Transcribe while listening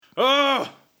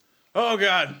Oh,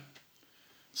 God.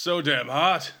 So damn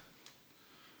hot.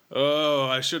 Oh,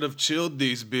 I should have chilled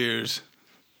these beers.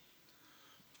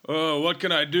 Oh, what can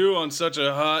I do on such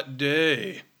a hot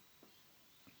day?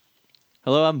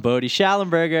 Hello, I'm Bodie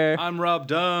Schallenberger. I'm Rob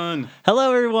Dunn.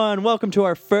 Hello, everyone. Welcome to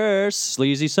our first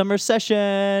Sleazy Summer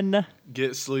Session.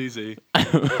 Get sleazy.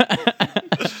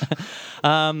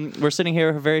 We're sitting here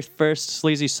with our very first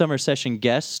Sleazy Summer Session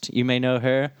guest. You may know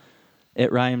her.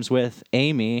 It rhymes with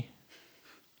Amy.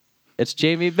 It's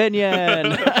Jamie Binion.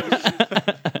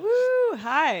 Woo!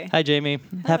 Hi. Hi, Jamie.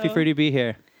 Happy Hello. for you to be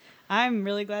here. I'm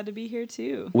really glad to be here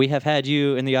too. We have had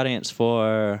you in the audience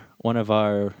for one of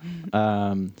our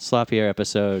sloppier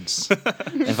episodes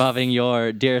involving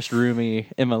your dearest roomie,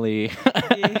 Emily.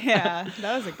 Yeah,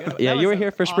 that was a good one. Yeah, That you was were an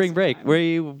here for spring awesome break.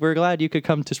 time. We're glad you could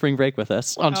come to spring break with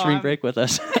us, on spring I'm- break with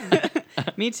us.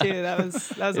 Me too. That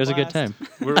was It was a good blast. time.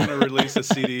 We're going to release a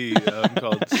CD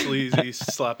called Sleazy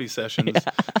Sloppy Sessions.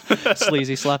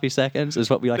 Sleazy sloppy seconds is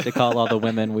what we like to call all the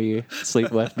women we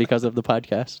sleep with because of the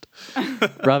podcast.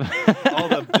 Rob, All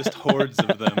the just hordes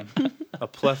of them. A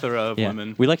plethora of yeah,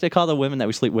 women. we like to call the women that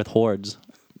we sleep with hordes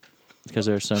because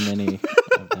there are so many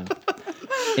of them.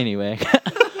 Anyway,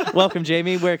 welcome,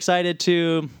 Jamie. We're excited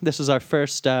to. This is our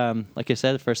first, like I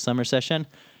said, the first summer session.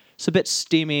 It's a bit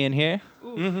steamy in here.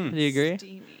 Ooh, Do you agree?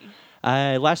 Steamy.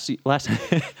 Last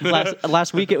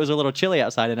week it was a little chilly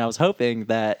outside, and I was hoping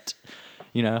that,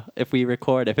 you know, if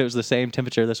it was the same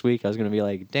temperature this week, I was going to be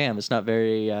like, damn, it's not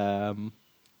very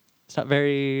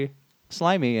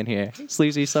slimy in here.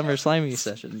 Sleazy summer slimy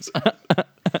sessions.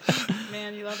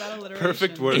 Man, you love that alliteration.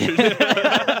 Perfect word.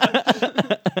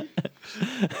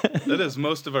 That is,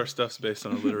 most of our stuff's based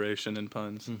on alliteration and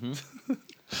puns.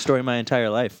 Story of my entire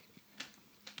life.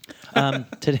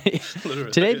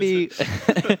 Literally. Today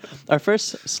our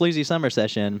first Sleazy Summer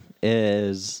Session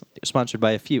is sponsored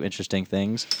by a few interesting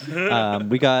things.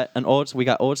 We got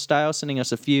Old Style sending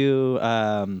us a few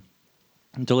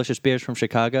delicious beers from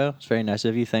Chicago. It's very nice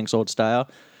of you. Thanks, Old Style.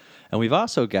 And we've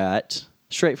also got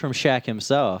straight from Shaq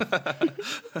himself.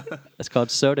 It's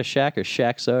called Soda Shack or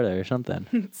Shack Soda or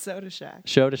something. Soda Shack.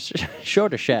 Soda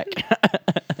Shack.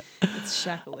 It's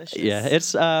Shackalicious. Yeah,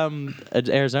 it's an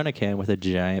Arizona can with a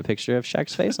giant picture of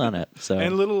Shaq's face on it. So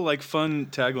And little like fun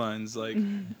taglines like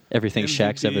everything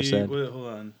Shaq's ever said. Wait, hold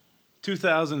on.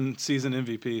 2000 season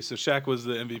MVP. So Shaq was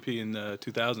the MVP in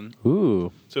 2000.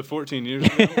 Ooh, So 14 years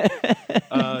ago.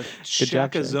 job, Shaq.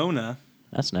 Shaqazona.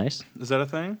 that's nice. Is that a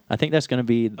thing? I think that's going to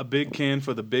be A big can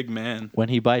for the big man. when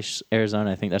he buys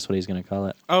Arizona. I think that's what he's going to call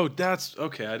it. Oh, that's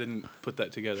okay. I didn't put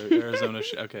that together. Arizona.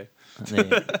 Okay. There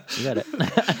you got it.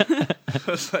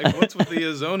 I was like, what's with the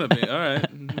Arizona being? All right.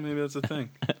 Maybe that's a thing.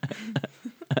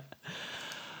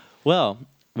 Well,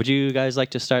 would you guys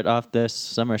like to start off this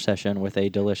summer session with a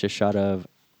delicious shot of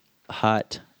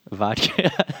hot vodka?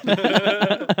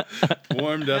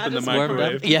 Warmed up in the That is Warmed up?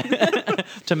 microwave. Yeah,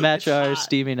 to match It's our hot.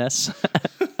 steaminess.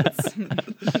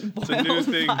 It's a new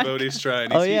thing Bodie's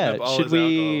trying. He's Oh heating yeah, up all should his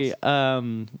we?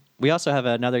 alcohols. We also have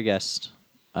another guest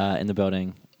in the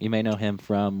building. You may know him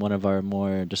from one of our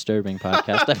more disturbing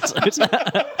podcast episodes,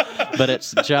 but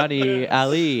it's Johnny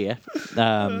Ali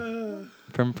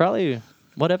from probably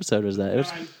what episode was that? It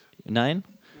was 9.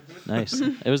 Nice.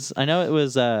 It was. I know it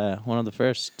was one of the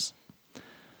firsts,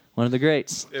 one of the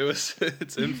greats.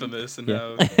 It's infamous and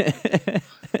Yeah. now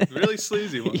really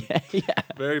sleazy one. Yeah.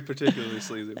 Very particularly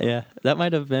sleazy one. Yeah, that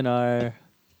might have been our.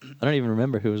 I don't even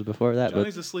remember who was before that,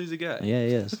 Johnny's a sleazy guy. but yeah,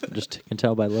 he is. Just can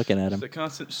tell by looking at It's him. a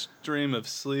constant stream of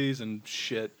sleaze and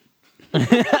shit.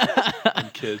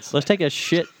 And kids. Let's take a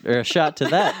shot to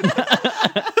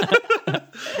that.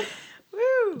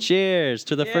 Woo! Cheers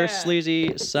to the Yeah. first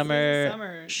sleazy summer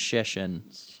summer. session.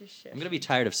 Shh. I'm gonna be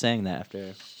tired of saying that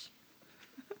after.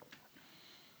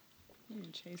 You're a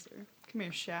chaser. Come here,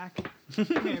 Shaq.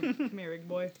 Come here, big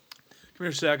boy. Come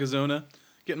here, Shaqazona.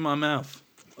 Get in my mouth.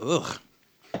 Ugh.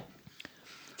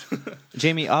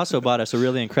 Jamie also bought us a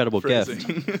really incredible gift.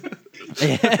 Phrasing.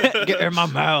 Get in my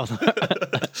mouth.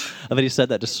 I bet he said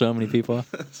that to so many people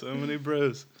So many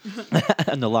bros.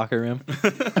 in the locker room.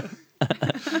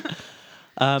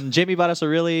 Jamie bought us a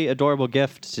really adorable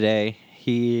gift today.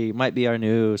 He might be our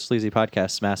new Sleazy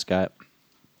Podcast mascot.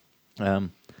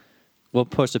 We'll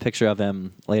post a picture of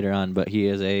him later on, but he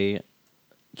is a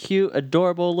cute,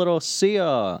 adorable little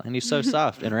seal, and he's so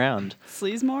soft and round.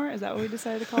 Sleazemore? Is that what we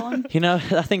decided to call him? You know,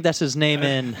 I think that's his name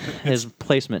in his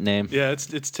placement name. Yeah, it's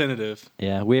tentative.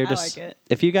 Yeah, we're I just. like it.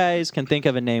 If you guys can think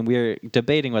of a name, we're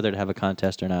debating whether to have a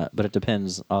contest or not. But it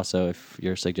depends also if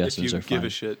your If suggestions you are give fine. a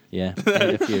shit. Yeah,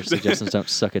 and if your suggestions don't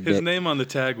suck a His dick. name on the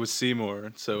tag was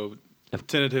Seymour, so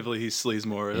tentatively he's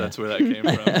Sleazemore. Yeah. That's where that came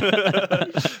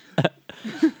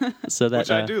from. So that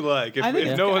Which I do like. If, I think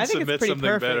if it's no good. one I think it's submits pretty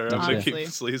something better, perfect, I'm going to keep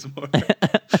honestly.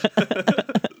 Sleazemore.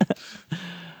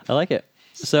 I like it.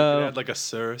 So So add like a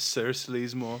Sir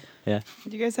Sleazemore. yeah,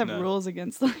 Do you guys have No. rules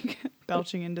against like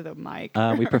belching into the mic?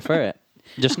 we prefer it.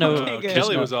 Just know, Okay, good.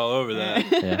 Kelly know- was all over that.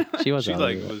 yeah, she was. She all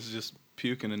like over it. was just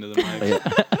puking into the mic.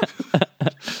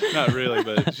 Yeah. Not really,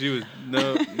 but she was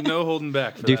no holding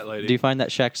back for Do that lady. you find that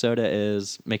Shaq soda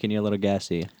is making you a little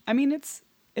gassy? I mean, it's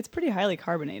pretty highly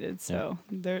carbonated, so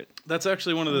there. That's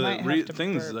actually one of I the might have to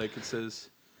things. burp. Like it says,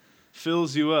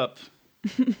 fills you up,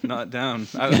 not down.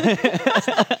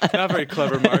 Not very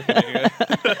clever marketing.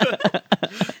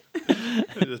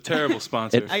 It's a terrible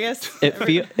sponsor. I guess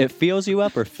It feels you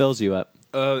up or fills you up.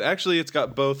 Actually, it's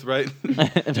got both right in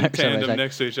tandem Shaq.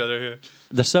 next to each other here.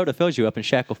 The soda fills you up and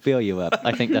Shaq will fill you up.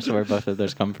 I think that's where both of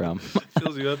those come from.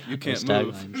 Fills you up, you can't Those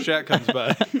move. taglines. Shaq comes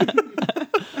by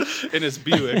in his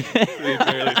Buick. He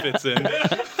barely fits in.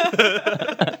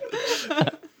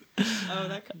 Oh,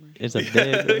 that commercial. It's a big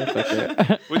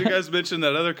motherfucker. When you guys mentioned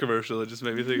that other commercial, it just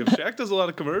made me think of Shaq does a lot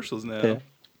of commercials now.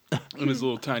 Yeah. In his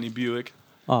little tiny Buick.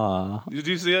 Aw. Did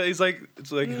you see that? It's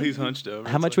like he's hunched over.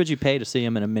 How much would you pay to see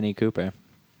him in a Mini Cooper?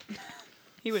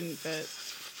 He wouldn't fit.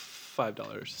 $5,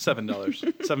 $7,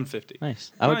 $7.50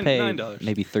 Nice. I would Nine- pay $9.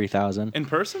 maybe $3,000. in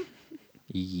person.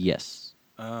 Yes.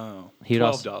 Oh, He would $12.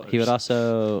 also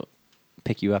also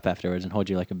pick you up afterwards and hold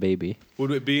you like a baby.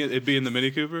 Would it be in the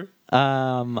Mini Cooper?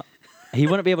 He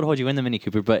wouldn't be able to hold you in the Mini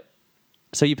Cooper, but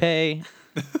so you pay.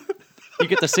 You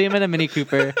get to see him in a Mini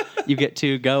Cooper. You get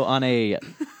to go on a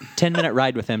 10-minute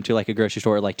ride with him to like a grocery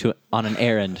store, or like on an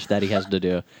errand that he has to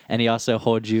do, and he also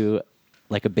holds you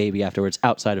like a baby afterwards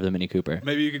outside of the Mini Cooper.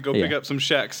 Maybe you could go Yeah. pick up some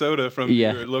Shaq soda from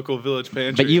Yeah. your local village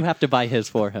pantry. But you have to buy his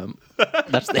for him.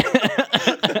 That's the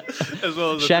as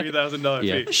well as a Shaq- $3,000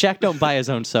 yeah. fee. Shaq don't buy his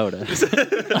own soda.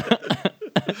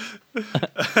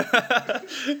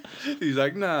 He's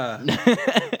like, nah.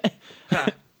 Ha.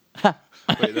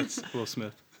 Wait, that's Will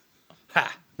Smith.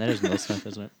 Ha. That is Will Smith,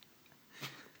 isn't it?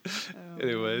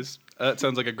 Anyways, that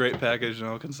sounds like a great package, and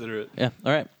I'll consider it. Yeah.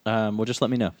 All right. Well, just let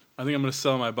me know. I think I'm going to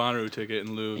sell my Bonnaroo ticket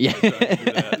in lieu of Yeah. trying to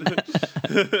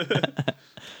do that.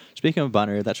 Speaking of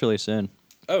Bonnaroo, that's really soon.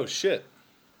 Oh, shit.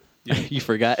 You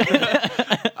forgot.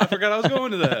 I forgot I was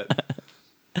going to that.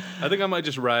 I think I might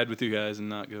just ride with you guys and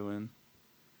not go in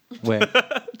Where?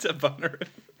 to Bonnaroo.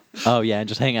 Oh yeah, and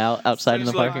just hang out outside in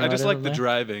the parking lot. I just like over the there?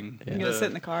 driving. Yeah. You gotta sit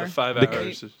in the car? The 5 The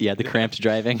hours. Yeah, the cramped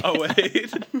driving. Oh,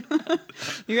 wait.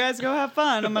 You guys go have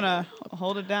fun. I'm gonna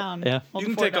hold it down. Yeah. Hold You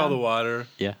the can fort take all the down. water.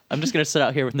 Yeah, I'm just gonna sit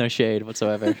out here with no shade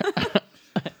whatsoever.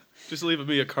 Just leave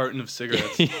me a carton of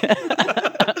cigarettes.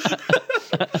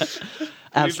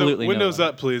 Absolutely. Leave the windows no.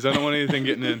 up, please. I don't want anything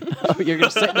getting in. Oh, you're gonna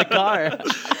sit in the car.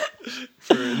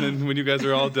 And then when you guys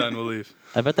are all done, we'll leave.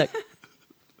 I bet that.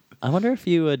 I wonder if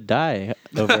you would die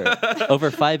over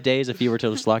 5 days if you were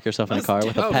to just lock yourself in a car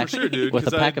with a Oh, pack for sure, dude. with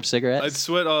a 'cause pack of cigarettes. I'd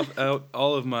sweat out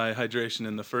all of my hydration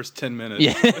in the first 10 minutes.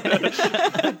 Yeah.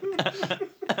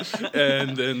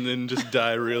 and then just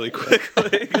die really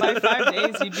quickly. By 5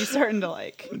 days, you'd be starting to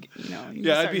like, you'd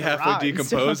Yeah, I'd be halfway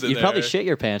decomposed in You'd there. probably shit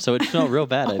your pants, so it'd smell real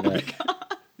bad. I bet.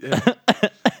 Yeah.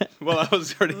 Well, that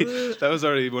was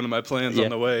already one of my plans on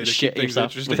the way to shit keep things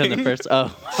yourself interesting. within the first. Oh,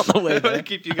 on the way to there.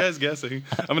 keep you guys guessing.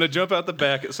 I'm gonna jump out the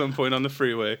back at some point on the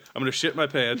freeway. I'm gonna shit my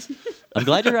pants. I'm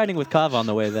glad you're riding with Kav on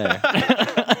the way there.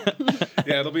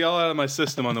 Yeah, it'll be all out of my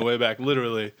system on the way back,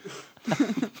 literally.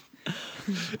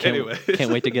 Anyway, Can't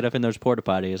wait to get up in those porta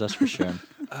potties. That's for sure.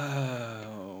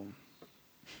 Oh.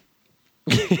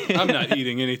 I'm not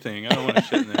eating anything. I don't want to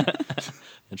shit in there.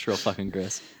 It's real fucking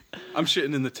gross. I'm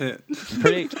shitting in the tent.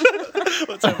 Pretty.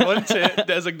 Let's have one tent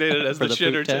designated as For the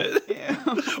the poop shitter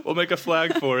tent. We'll make a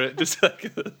flag for it, just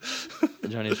like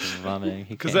Johnny's vomiting.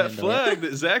 because that flag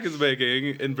that Zach is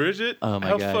making and Bridget. Oh my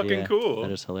how god! fucking yeah. cool!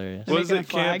 That is hilarious. What is Making it? a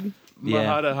flag? Camp Yeah.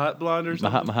 Mahata Hot Blonde or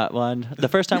something? Mahat Blonde. The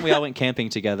first time we all went camping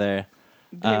together,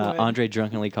 They would. Andre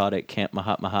drunkenly called it Camp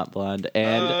Mahat Blonde,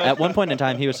 and at one point in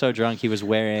time, he was so drunk he was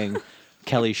wearing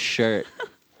Kelly's shirt.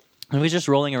 And he was just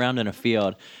rolling around in a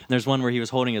field. And there's one where he was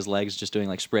holding his legs, just doing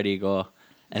like spread eagle,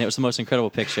 and it was the most incredible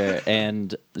picture.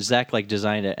 And Zach like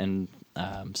designed it and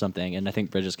something, and I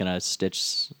think Bridget's gonna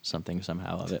stitch something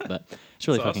somehow of it. But it's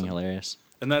really That's fucking awesome. hilarious.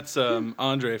 And that's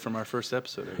Andre from our first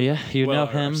episode. Right? Yeah, you well,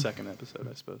 know our him second episode,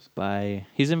 I suppose. by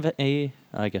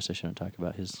I guess I shouldn't talk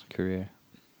about his career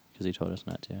because he told us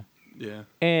not to. Yeah.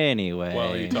 Anyway,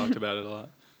 Well, you talked about it a lot.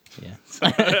 Yeah.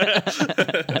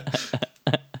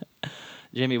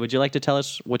 Jamie, would you like to tell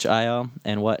us which aisle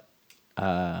and what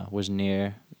was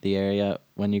near the area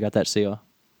when you got that seal?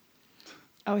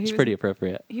 Oh, It's pretty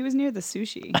appropriate. He was near the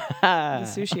sushi. The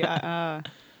sushi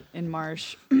in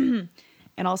Marsh.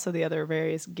 And And also the other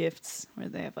various gifts where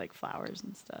they have like flowers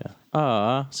and stuff.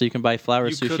 So you can buy flower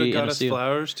You could have sushi and got a us seal.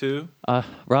 flowers too.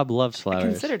 Rob loves I flowers.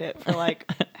 considered it for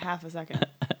like half a second.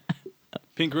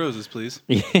 Pink roses, please.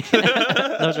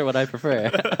 Those are what I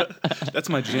prefer. That's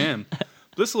my jam.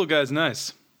 This little guy's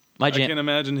nice. My I can't jam.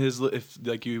 imagine if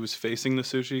like he was facing the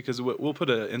sushi because we'll put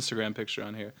an Instagram picture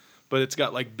on here, but it's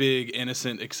got like big,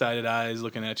 innocent, excited eyes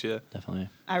looking at you. Definitely.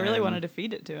 I really And- wanted to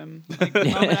feed it to him. Like, the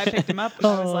moment I picked him up,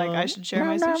 I was like, I should share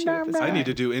my sushi with this guy. I need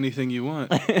to do anything you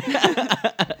want.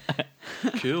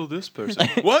 Kill this person.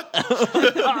 What?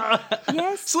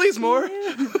 Yes. Sleazemore.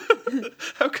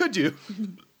 How could you?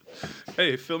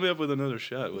 Hey, fill me up with another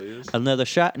shot, will you? Another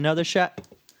shot. Another shot.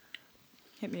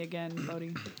 Hit me again,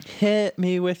 Bodie. Hit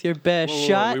me with your best Whoa,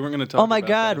 shot. we weren't going to talk Oh my about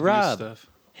God, that Rob. stuff.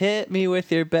 Hit me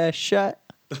with your best shot.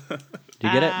 Do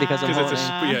you get it? Because I'm Because it's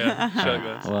a holding. shot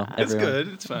glass. Well, It's everyone. good.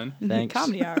 It's fun. Thanks.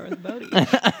 Comedy hour with Bodie.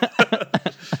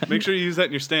 Make sure you use that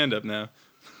in your stand-up now.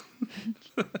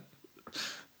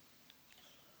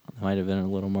 Might have been a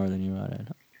little more than you wanted.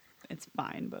 It's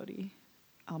fine, Bodie.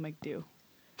 I'll make do.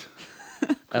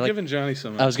 I'm giving Johnny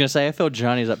some. I was gonna say I feel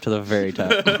Johnny's up to the very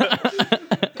top.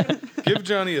 Give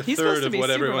Johnny a He's third supposed to of be Oh, what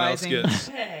everyone else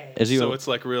supervising. gets. Is you? So it's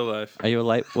like real life. Are you a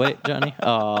lightweight, Johnny?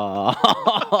 Oh,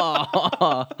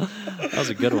 that was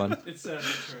a good one. It's true.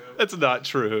 That's not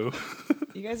true.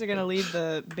 You guys are gonna leave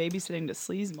the babysitting to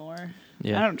Sleazemore.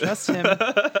 Yeah. I don't trust him.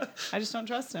 I just don't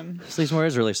trust him. Sleazemore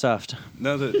is really soft.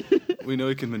 Now that we know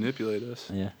he can manipulate us.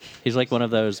 Yeah, he's like one of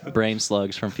those brain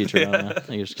slugs from Futurama.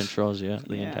 He just controls you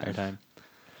the Yeah. entire time.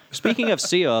 Speaking of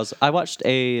seals, I watched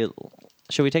a.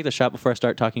 Should we take the shot before I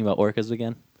start talking about orcas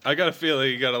again? I got a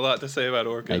feeling you got a lot to say about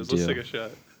orcas. I Let's do. take a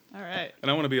shot. All right, And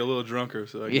I want to be a little drunker,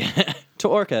 so I can Yeah, to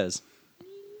orcas.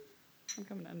 I'm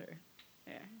coming under.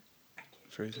 Yeah.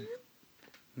 phrasing.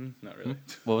 Not really.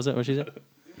 What was it? What she said?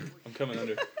 I'm coming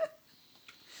under.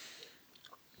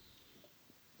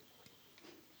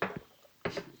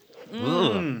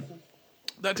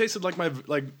 That tasted like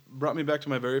brought me back to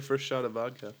my very first shot of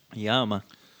vodka. Yum.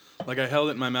 Like I held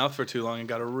it in my mouth for too long and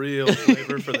got a real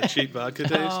flavor for the cheap vodka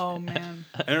taste. Oh man,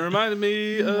 And it reminded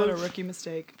me what a of rookie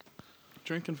mistake.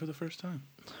 drinking for the first time.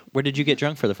 Where did you get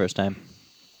drunk for the first time?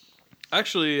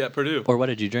 Actually, at Purdue. Or what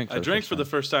did you drink? For I the drank first for the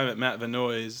time? first time at Matt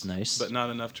Vinoy's. Nice. But not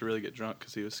enough to really get drunk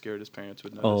because he was scared his parents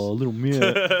would notice. Oh, little milk.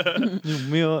 Little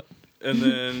milk. And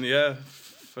then, yeah,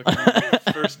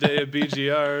 fucking first day of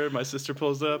BGR, my sister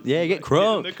pulls up. Yeah, you get in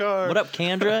crunk. the car. What up,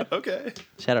 Kendra? Okay.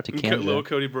 Shout out to Little Kendra.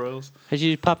 Cody Broyles. Has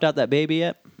you popped out that baby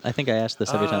yet? I think I ask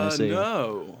this every time I see you.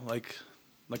 No, like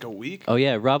a week. Oh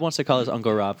yeah, Rob wants to call us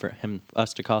Uncle Rob for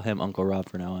us to call him Uncle Rob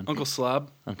from now on. Uncle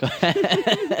Slob. Uncle Sloppy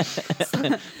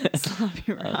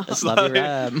Rob. Slobby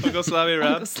Rob. Uncle Slobby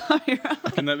Rob. Uncle Sloppy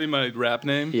Rob. Can that be my rap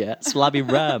name? Yeah, Slobby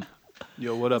Rob.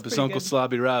 Yo, what up? It's pretty Uncle good.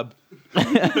 Slobby Rob.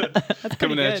 That's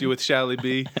Coming pretty at good. you with Shally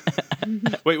B.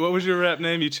 Wait, what was your rap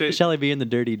name? You changed. Shall I be in the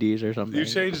Dirty D's or something? You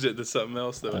changed it to something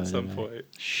else though at some did I? point.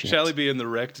 Shit. Shally B in the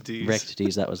Wrecked D's. Wrecked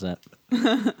D's. That was that.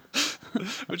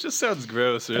 Which just sounds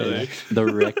gross, really. The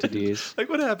Wrecked D's. Like,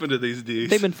 what happened to these D's?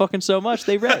 They've been fucking so much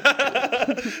they wrecked.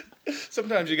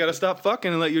 Sometimes you gotta stop fucking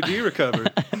and let your D recover.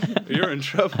 Or you're in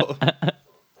trouble.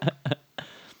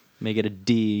 May get a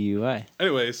DUI.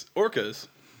 Anyways, orcas.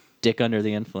 Dick under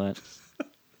the influence.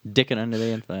 Dicking under the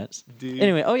influence. D.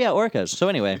 Anyway, oh yeah, orcas. So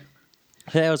anyway,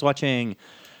 today I was watching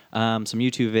some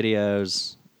YouTube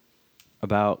videos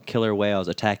about killer whales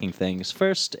attacking things.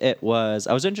 First, I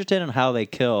was interested in how they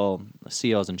kill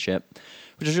seals and shit,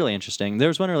 which is really interesting. There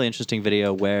was one really interesting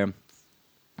video where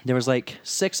there was like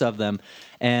 6 of them,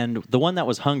 and the one that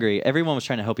was hungry, everyone was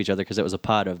trying to help each other because it was a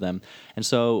pod of them. And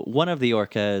so one of the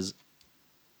orcas,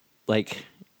 like,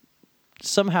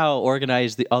 somehow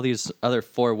organized all these other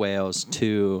 4 whales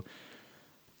to...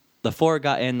 The 4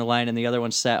 got in the line, and the other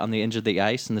one sat on the edge of the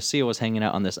ice, and the seal was hanging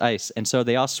out on this ice. And so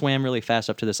they all swam really fast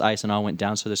up to this ice and all went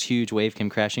down, so this huge wave came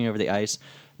crashing over the ice,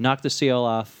 knocked the seal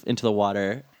off into the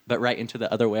water, but right into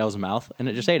the other whale's mouth, and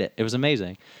it just ate it. It was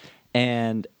amazing.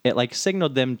 And it, like,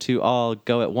 signaled them to all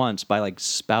go at once by, like,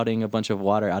 spouting a bunch of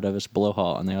water out of its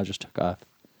blowhole, and they all just took off.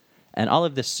 And all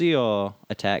of the seal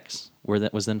attacks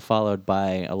was then followed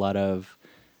by a lot of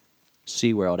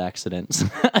SeaWorld accidents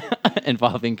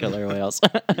involving killer whales.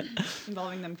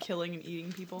 Involving them killing and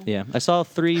eating people. Yeah, I saw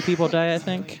 3 people die, I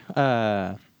think. Stone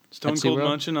at Cold SeaWorld?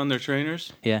 munching on their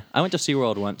trainers. Yeah, I went to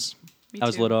SeaWorld once. Me I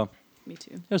was too. little. Me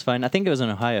too. It was fine. I think it was in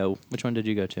Ohio. Which one did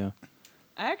you go to?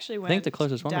 I actually went think the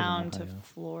closest one was in down to Ohio.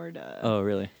 Florida. Oh,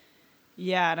 really?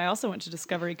 Yeah, and I also went to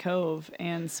Discovery Cove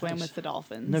and swam with the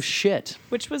dolphins. No shit.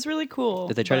 Which was really cool.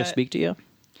 Did they try to but speak to you?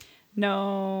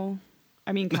 No.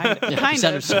 I mean, kind of. You kind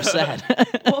sounded of. so sad.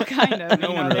 Well, kind of. No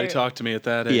you one know, really they- talked to me at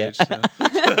that Yeah. age. So.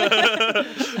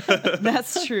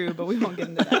 That's true, but we won't get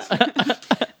into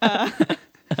that.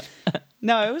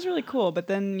 No, it was really cool. But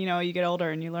then, you get older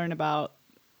and you learn about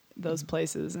those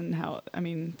places and how,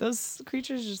 those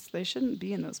creatures they shouldn't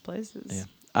be in those places. Yeah.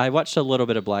 I watched a little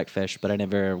bit of Blackfish, but I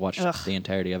never watched the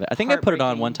entirety of it. I think I put it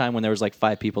on one time when there was like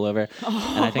 5 people over,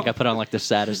 and I think I put on like the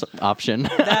saddest option.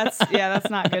 That's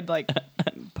not good, like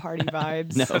party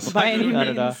vibes. No, by any not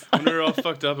means. at all. When we were all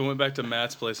fucked up and went back to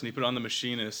Matt's place and he put on The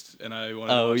Machinist and I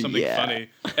wanted to watch something funny,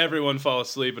 everyone fall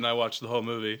asleep and I watched the whole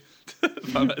movie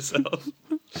by myself.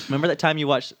 Remember that time you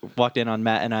walked in on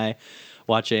Matt and I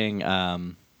watching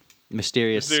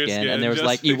Mysterious Skin, and there was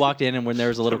like you walked in and when there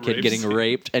was a little kid getting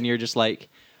raped, and you're just like,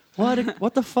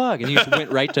 what the fuck? And you just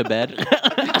went right to bed.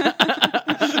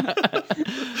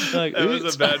 Like, that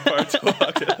was a bad part to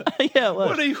walk in. Yeah, it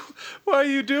was. Why are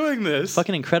you doing this?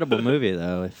 Fucking incredible movie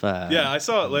though. Yeah, I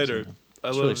saw it later.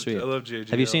 It's really sweet. I love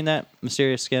J.G. Have you seen that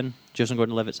Mysterious Skin? Joseph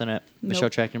Gordon-Levitt's in it. Nope. Michelle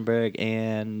Trachtenberg,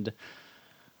 and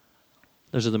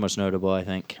those are the most notable, I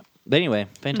think. But anyway,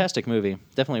 fantastic movie.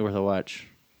 Definitely worth a watch.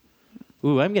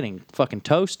 Ooh, I'm getting fucking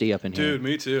toasty up in here. Dude,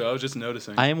 me too. I was just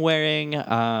noticing. I am wearing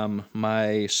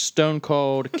my Stone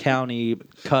Cold County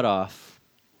cutoff,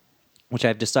 which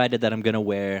I've decided that I'm going to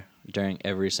wear during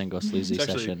every single sleazy it's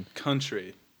actually session.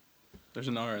 country. There's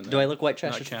an R in there. Do I look white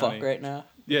trash Not as county. fuck right now?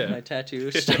 Yeah. My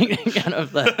tattoo sticking out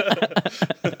of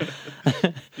the...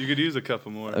 You could use a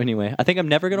couple more. Anyway, I think I'm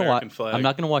never going to American wash... flag. I'm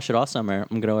not going to wash it all summer.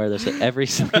 I'm going to wear this at every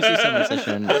sleazy summer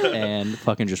session and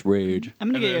fucking just rage. I'm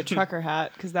going to get you a trucker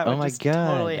hat because that Oh would my just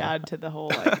God. totally add to the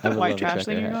whole I would love white a trash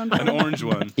thing trucker you're hat. going An for. orange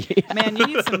one. Man, you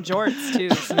need some jorts too,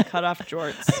 some cut-off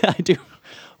jorts. I do.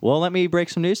 Well, let me break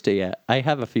some news to you. I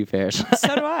have a few pairs.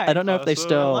 So do I. I don't know if they Awesome. I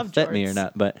still love fit me or jorts.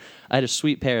 not, but I had a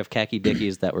sweet pair of khaki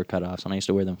dickies that were cut off, and I used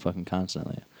to wear them fucking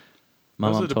constantly. My It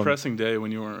was mom a told me. depressing day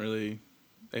when you weren't really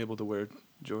able to wear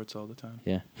jorts all the time.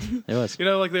 Yeah, it was. You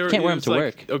know, like they were. Can't wear it 'em was to like,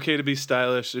 work. Okay to be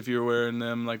stylish if you were wearing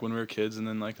them, like when we were kids, and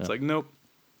then like it's like nope.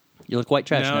 You look white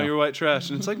trash now now. you're white trash,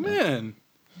 and it's like man,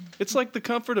 it's like the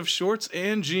comfort of shorts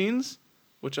and jeans,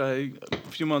 which I a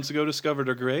few months ago discovered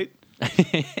are great.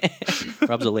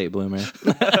 Rob's a late bloomer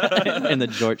in the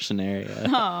George scenario.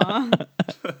 Aw.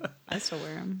 I still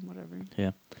wear them, whatever.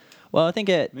 Yeah. Well, I think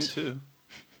it. Me too.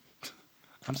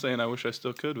 I'm saying I wish I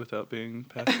still could without being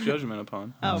passed judgment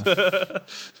upon. Oh.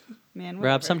 Man, Rob,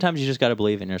 whatever. sometimes you just got to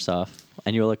believe in yourself,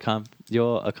 and you'll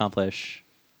accomplish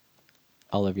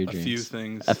all of your A dreams. few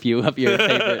things. A few of your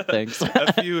favorite things.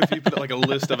 A few. If you put like a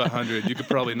list of 100, you could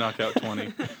probably knock out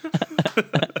 20.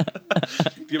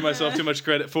 Give myself too much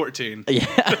credit. 14. Yeah.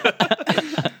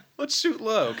 Let's shoot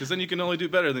low, because then you can only do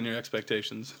better than your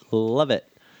expectations. Love it.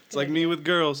 It's like me with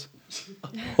girls.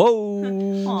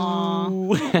 Whoa.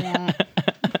 Aw.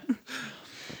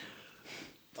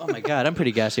 Oh my God, I'm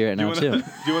pretty gassy right Do you now want too. to?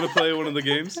 Do you want to play one of the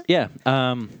games? Yeah.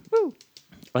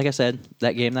 Like I said,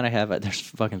 that game that I have, there's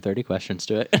fucking 30 questions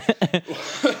to it.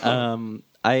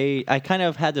 I kind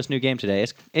of had this new game today.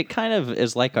 It kind of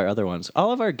is like our other ones.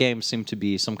 All of our games seem to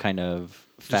be some kind of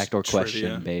fact or trivia.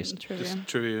 question based. Trivia. Just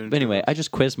trivia. But anyway, I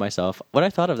just quizzed myself. What I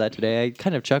thought of that today, I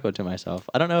kind of chuckled to myself.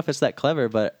 I don't know if it's that clever,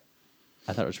 but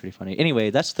I thought it was pretty funny.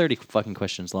 Anyway, that's 30 fucking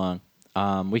questions long.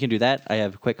 We can do that. I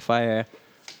have quick fire.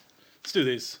 Let's do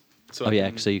these. So Oh I yeah,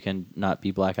 can- so you can not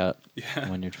be blackout Yeah.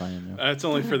 when you're trying to. It's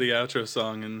only for the outro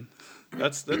song, and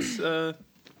that's you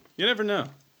never know.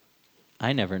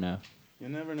 I never know. You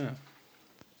never know.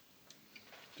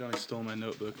 Johnny stole my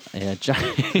notebook. Yeah,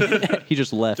 he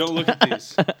just left. Don't look at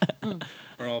these,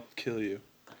 or I'll kill you.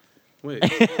 Wait.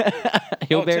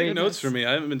 He'll bury. Take notes for me.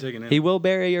 I haven't been taking any. He will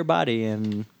bury your body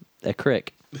in a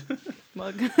crick.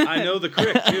 Well, I know the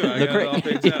crick too. I The got it all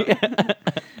crick. picked out.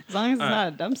 as long as it's not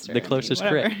a dumpster. The closest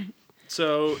whatever. crick.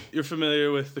 So you're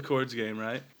familiar with the chords game,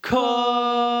 right?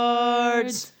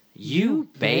 Chords, you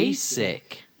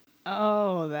basic.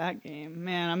 Oh, that game.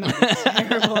 Man, I'm gonna be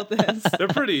terrible at this. They're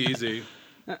pretty easy.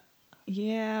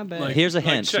 Yeah, but Like- Here's a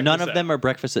hint. check None this of them out. are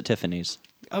breakfast at Tiffany's.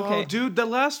 okay. Oh, dude, the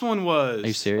last one was. Are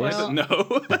you serious? Well-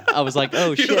 No. I was like, oh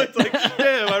You shit. looked like,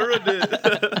 damn, I ruined it.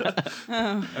 All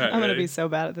right, I'm gonna ready? be so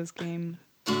bad at this game.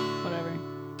 Whatever.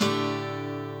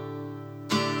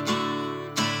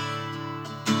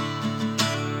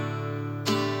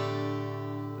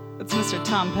 That's Mr.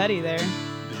 Tom Petty there.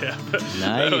 Yeah, that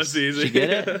Nice. was easy. Did you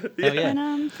get it? yeah. Oh, yeah. And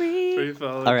I'm free. Pretty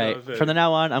solid. All right. From the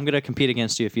now on, I'm gonna compete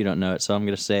against you if you don't know it. So I'm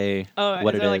gonna say Oh,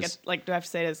 what is it there is. like do I have to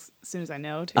say it as soon as I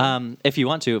know? Too? If you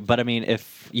want to, but I mean,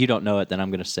 if you don't know it, then I'm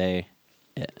gonna say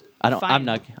it. I'm Fine.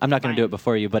 not going to do Fine. it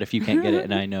before you, but if you can't get it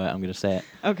and I know it, I'm going to say it.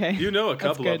 Okay. You know a That's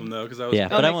couple of good. them though, because I was. Yeah,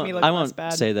 That'll but I make won't. me look I less won't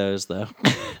bad. say those though,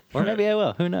 or maybe I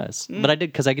will. Who knows? But I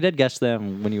did because I did guess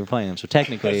them when you were playing them, so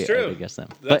technically That's true. I did guess them.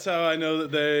 That's but how I know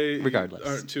that they Regardless.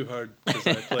 aren't too hard because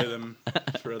I play them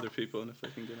for other people and if they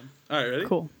can get them. All right, ready?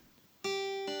 Cool.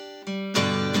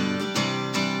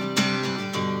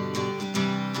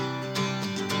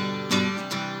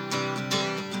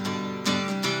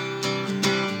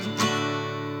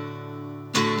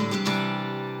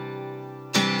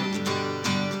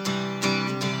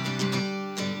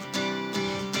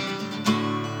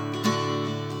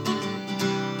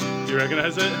 You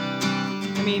recognize it?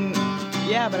 I mean,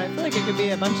 yeah, but I feel like it could be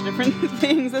a bunch of different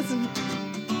things. That's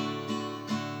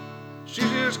She's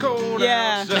just cold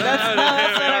yeah. outside.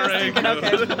 That's what I was thinking.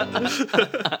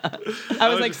 Okay. I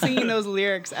was like singing those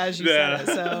lyrics as you said it.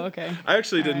 So okay. I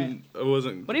actually All right. didn't. I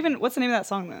wasn't. What's the name of that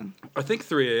song though? I think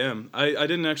 3 a.m. I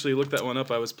didn't actually look that one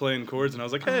up. I was playing chords and I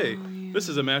was like, hey, yeah. this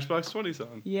is a Matchbox 20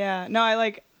 song. Yeah.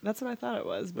 No, that's what I thought it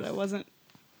was, but I wasn't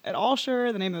at all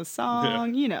sure the name of the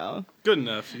song. You know. Good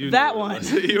enough. You That knew one. it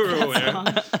was. You were aware.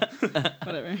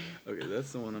 Whatever. Okay,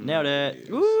 that's the one I'm Nailed gonna it. use.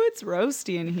 Ooh, it's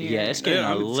roasty in here. yeah, it's getting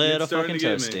Yeah, a it's little starting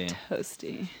fucking to get me. toasty.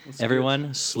 toasty. Let's get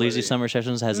Everyone, Sleazy sweaty. Summer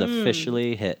Sessions has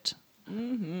officially hit.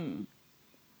 Good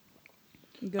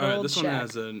All right, old this one Shaq.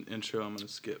 has an intro I'm going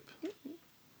to skip.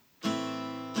 Wait.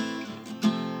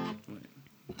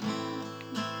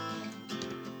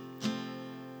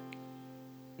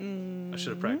 I should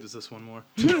have practiced this one more.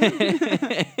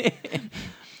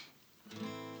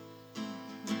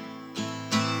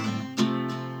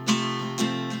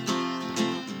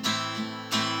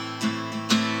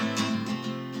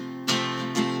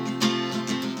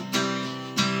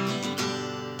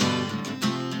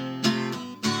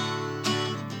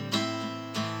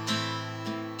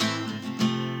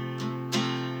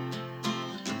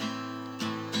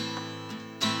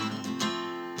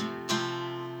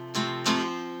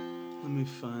 Let me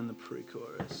find the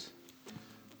pre-chorus.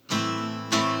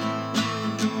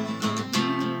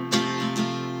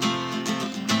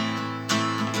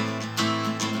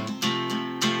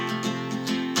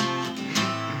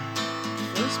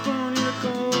 Firstborn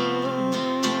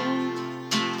unicorn,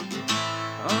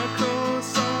 I call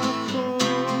softball.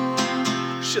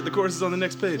 Shit, the chorus is on the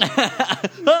next page.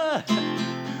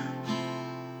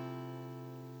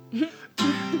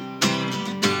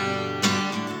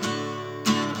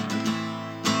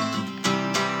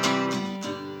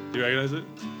 You recognize it?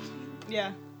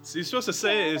 Yeah. So you're supposed to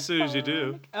say it as soon as you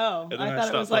do. Oh, And then I I, thought it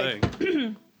stop was like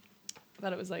playing. I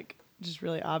thought it was like just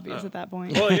really obvious Oh. at that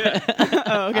point. Well, yeah.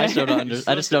 Oh, okay. I still don't. You're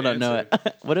I just still don't know supposed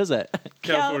it. What is it?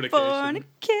 Californication.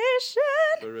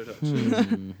 Californication. By Red Hot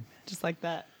Chili. Just like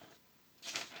that.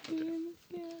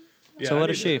 Yeah, So I what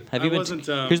need is she? to- Have I you been? wasn't,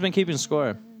 Who's been keeping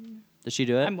score? Did she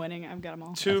do it? I'm winning. I've got them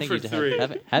all. I 2 think for you 3.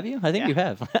 Have you? I think Yeah. you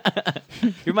have.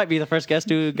 You might be the first guest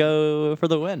to go for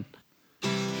the win.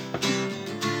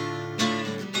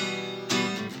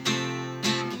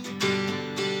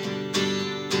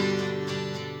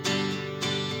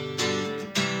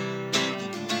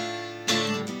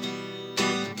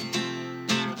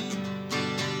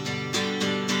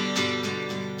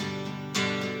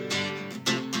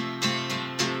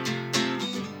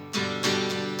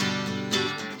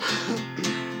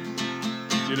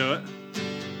 Do you know it?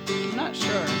 I'm not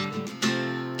sure.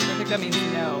 I think that means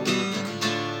no.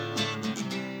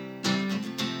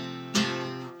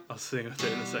 I'll sing with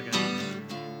it in a second.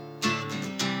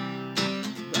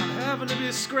 I'm having to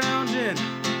be scrounging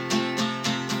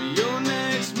for your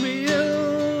next meal.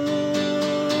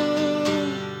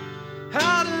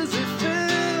 How does it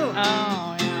feel?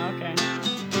 Oh, yeah, okay.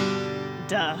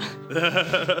 Duh.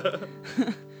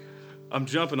 I'm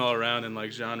jumping all around in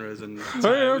like genres and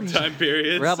time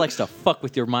periods. Rob likes to fuck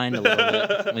with your mind a little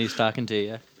bit when he's talking to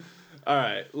you. All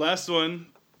right, last one.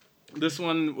 This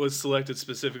one was selected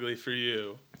specifically for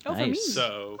you. Oh, for me. Nice.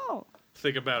 So Oh.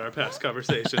 think about our past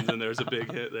conversations, and there's a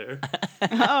big hit there.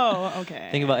 Oh, okay.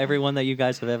 Think about every one that you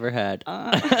guys have ever had.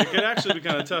 It can actually be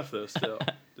kind of tough though, still,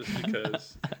 just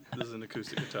because this is an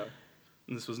acoustic guitar,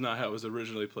 and this was not how it was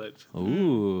originally played.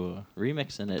 Ooh,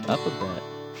 remixing it up a bit.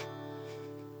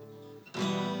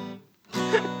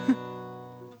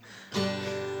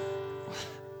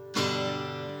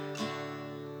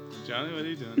 Johnny, what are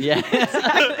you doing? Yeah,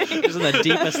 this is the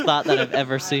deepest thought that I've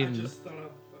ever seen. thought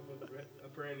of a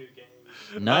brand new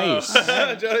game. Nice.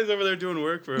 Johnny's over there doing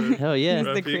work for. Hell yeah. He's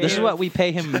the Rough creator. This is what we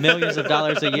pay him millions of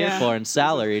dollars a year Yeah. for in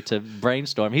salary to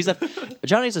brainstorm.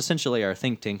 Johnny's essentially our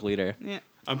think tank leader. Yeah.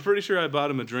 I'm pretty sure I bought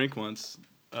him a drink once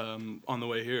on the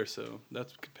way here, so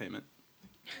that's payment.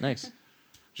 Nice.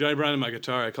 Johnny Bryan and my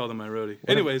guitar. I called him my roadie.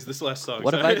 Anyways, this last song.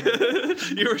 what if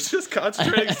sorry. You were just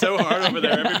concentrating so hard over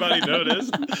there. Everybody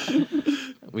noticed.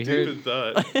 We Deep in heard.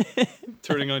 thought.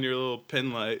 Turning on your little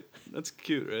pen light. That's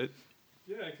cute, right?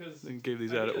 Yeah, because And gave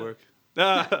these out at work.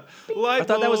 Ah, light I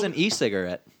thought that was bulb. an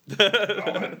e-cigarette.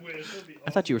 I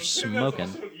thought you were smoking.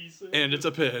 And it's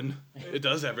a pen. It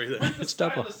does everything. It's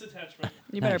double. attachment.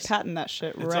 You better Nice. patent that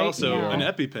shit It's right also now. an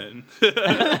EpiPen.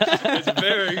 It's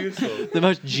very useful. The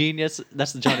most genius.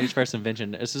 That's Johnny's first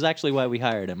invention. This is actually why we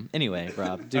hired him. Anyway,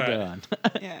 Rob, do All go right. on.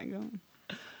 Yeah, go on.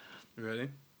 You ready?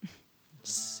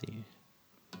 Let's see.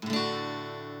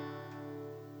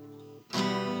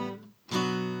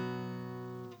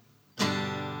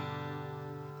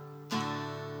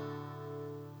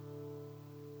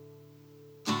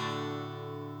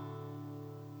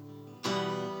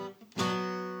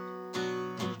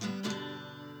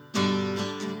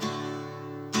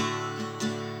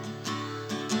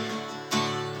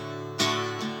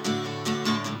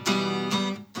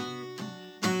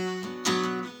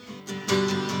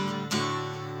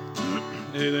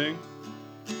 Anything?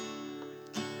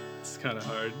 It's kind of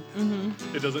hard.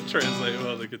 Mm-hmm. It doesn't translate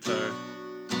well to guitar.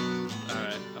 All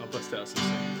right, I'll bust out some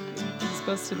singing. It's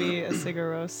supposed to be a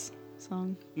Sigaros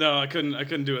song. No, I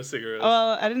couldn't do a cigarette. Oh,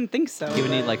 well, I didn't think so. You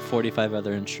would need but- like 45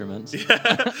 other instruments.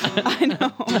 I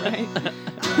know, right?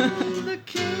 I'm the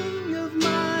king of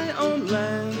my own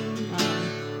land.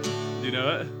 Um, Do you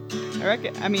know it? I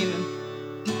reckon. I mean,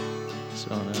 So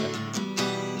I don't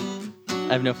know.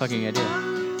 I have no fucking idea.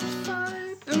 I'll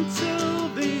fight until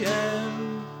the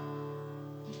end.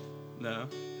 No,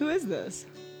 who is this?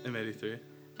 M83.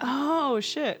 Oh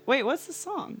shit! Wait, what's the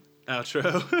song? Outro.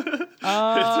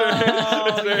 Oh,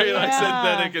 it's very like yeah.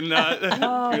 synthetic and not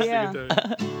Oh, acoustic yeah.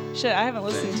 guitar. Shit, I haven't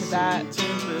listened to that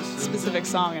specific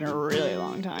song in a really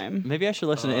long time. Maybe I should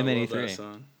listen to I love that M83.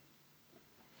 song.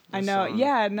 I That know. song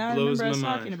Yeah, now I blows remember us my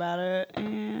talking mind. about it,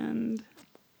 and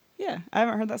yeah, I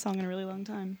haven't heard that song in a really long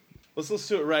time. Let's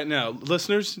listen to it right now,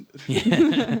 listeners.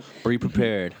 Be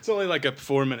prepared. It's only like a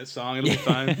 4-minute song. It'll be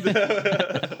fine.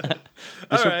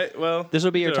 All right. Well, This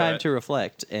will be your it's time all right. to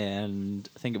reflect and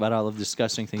think about all of the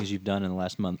disgusting things you've done in the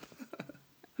last month.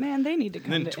 Man, they need to And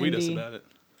come then to tweet us Indy. about it.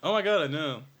 Oh my god, I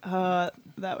know.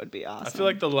 That would be awesome. I feel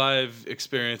like the live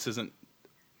experience isn't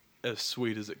as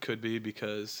sweet as it could be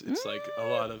because it's like a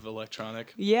lot of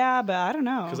electronic. Yeah, but I don't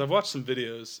know. Because I've watched some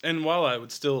videos, and while I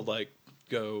would still like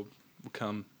go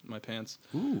cum my pants,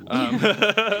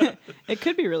 It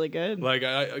could be really good, like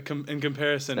in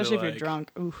comparison especially to if like, you're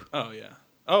drunk. Ooh, Oh yeah.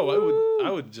 Oh, I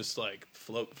would just like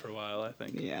float for a while. I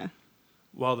think yeah.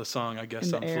 while the song I guess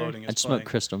In the I'm air. floating is I'd playing. smoke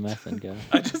crystal meth and go.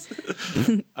 I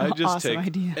just Awesome take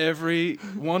idea. every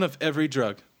one of every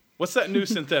drug. What's that new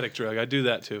synthetic drug? I do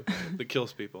that too. That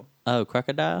kills people. Oh,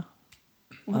 crocodile?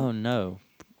 Oh, no.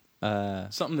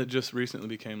 Something that just recently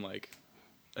became like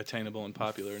attainable and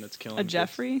popular, and it's killing A kids.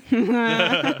 Jeffrey.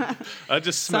 I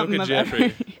just smoke Something a of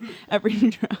Jeffrey every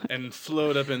drug. and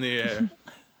float up in the air.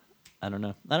 I don't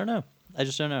know. I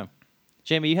just don't know.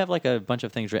 Jamie, you have like a bunch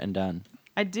of things written down.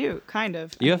 I do, kind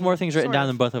of. You have more things written sort down of.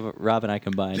 than both of Rob and I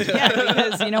combined. Yeah,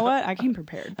 because you know what? I came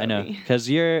prepared. I know. Toby. Because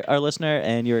you're our listener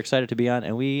and you're excited to be on,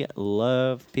 and we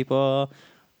love people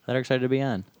that are excited to be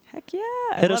on. Heck yeah!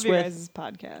 Hit I us love your with- guys'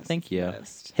 podcast. Thank you.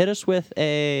 Best. Hit us with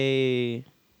a.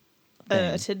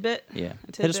 A thing. tidbit. Yeah.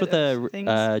 a Hit us with tidbit of a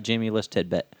things? Jamie list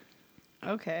tidbit.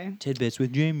 Okay. Tidbits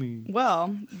with Jamie.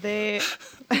 Well, they.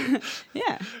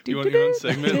 Yeah. You want your own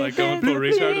segment, like going full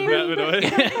retard with Matt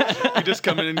Bedoy? You just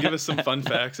come in and give us some fun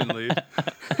facts and leave.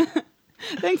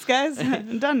 Thanks, guys.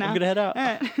 I'm done now. I'm gonna head out. All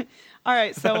right. All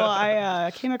right. So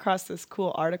I came across this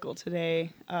cool article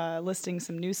today listing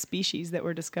some new species that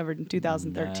were discovered in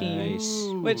 2013, Nice.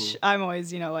 which I'm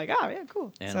always, like, oh, yeah,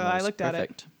 cool. So I Animals. looked at it.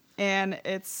 Perfect. And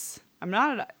I'm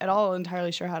not at all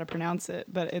entirely sure how to pronounce it,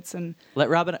 but it's an. Let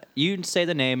Robin. You say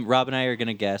the name. Rob and I are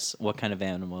gonna guess what kind of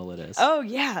animal it is. Oh,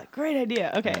 yeah. Great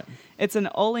idea. Okay. Yeah. It's an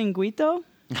olinguito.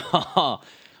 All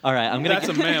right. I'm gonna. That's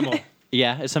a mammal.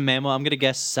 Yeah, it's a mammal. I'm gonna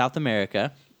guess South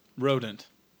America. Rodent.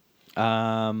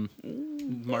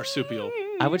 Marsupial.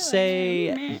 I would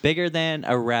say bigger than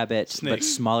a rabbit, but Snake.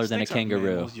 smaller than a Snakes aren't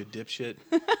kangaroo. mammals, you dipshit.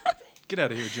 Get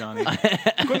out of here, Johnny.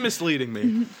 Quit misleading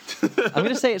me. I'm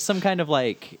gonna say it's some kind of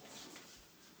like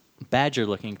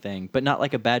badger-looking thing, but not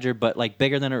like a badger, but like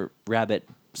bigger than a rabbit,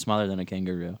 smaller than a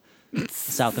kangaroo.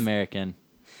 South American.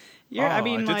 I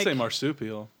did like, say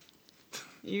marsupial.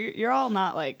 you're all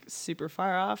not like super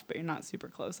far off, but you're not super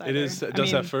close either. It I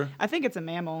does have fur? I think it's a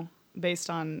mammal based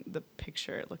on the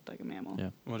picture. It looked like a mammal. Yeah.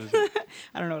 What is it?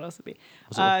 I don't know what else it'd be.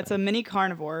 What's it look It's a mini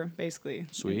carnivore, basically.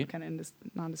 Sweet. Kind of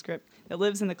nondescript. That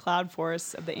lives in the cloud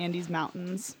forests of the Andes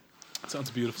Mountains. Sounds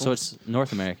beautiful. So it's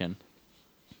North American.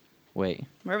 Wait.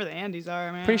 Wherever the Andes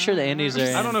are, man. Pretty sure the Andes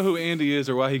are. I don't know who Andy is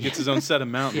or why he gets his own set of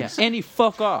Yeah. mountains. Andy,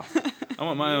 fuck off. I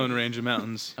want my own range of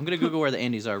mountains. I'm gonna Google where the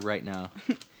Andes are right now.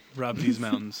 Rob these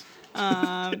mountains.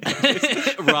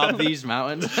 Rob these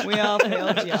mountains. We all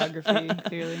failed geography,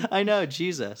 clearly. I know,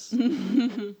 Jesus.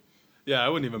 Yeah, I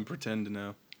wouldn't even pretend to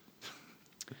know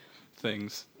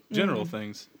things, general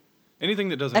things, anything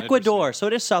that doesn't. Ecuador. So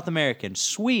it is South American.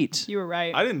 Sweet. You were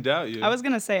right. I didn't doubt you. I was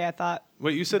gonna say I thought.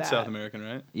 Wait, you said that. South American,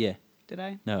 right? Yeah. Did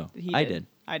I? No. He I did.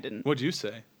 I didn't. What'd you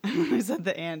say? I said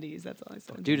the Andes. That's all I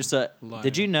said. Dude, it's Liar.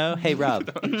 did you know? Hey, Rob.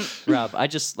 Rob, I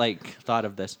just thought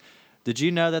of this. Did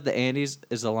you know that the Andes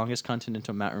is the longest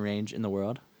continental mountain range in the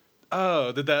world?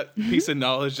 Oh, did that piece of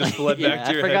knowledge just flood back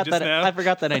to your head just now? I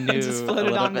forgot that I knew. Just a floated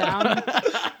little on bit. down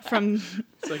from.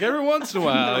 It's like every once in a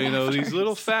while, these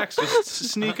little facts just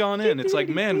sneak on in. It's like,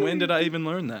 man, when did I even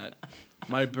learn that?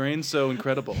 My brain's so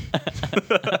incredible.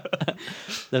 That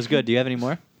was good. Do you have any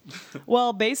more?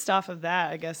 Well, based off of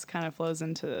that, I guess kind of flows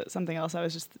into something else I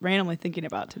was just randomly thinking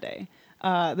about today.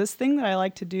 This thing that I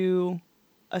like to do,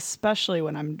 especially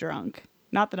when I'm drunk.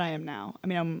 Not that I am now. I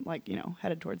mean, I'm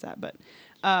headed towards that. But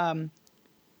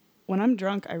when I'm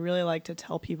drunk, I really like to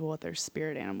tell people what their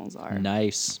spirit animals are.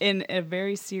 Nice. In a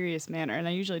very serious manner. And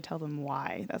I usually tell them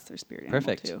why that's their spirit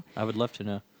Perfect. animal, too. I would love to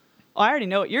know. Oh, I already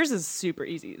know it. Yours is super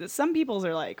easy. Some people's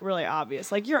are like really obvious.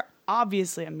 Like you're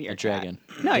obviously a meerkat. dragon.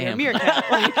 No, you're a Damn.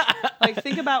 meerkat. Like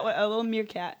think about a little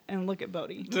meerkat and look at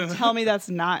Bodhi. Tell me that's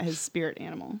not his spirit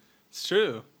animal. It's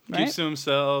true. Right? Keeps to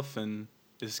himself and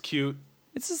is cute.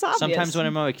 It's just obvious. Sometimes when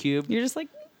I'm on a cube, you're just like,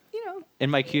 in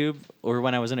my cube, or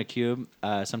when I was in a cube,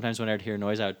 sometimes when I'd hear a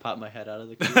noise, I would pop my head out of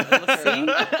the cube. I'd look see, around.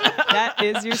 that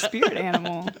is your spirit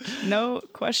animal. No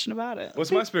question about it.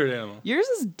 What's my spirit animal? Yours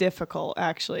is difficult,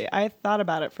 actually. I thought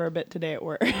about it for a bit today at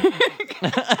work.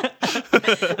 I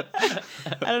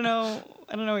don't know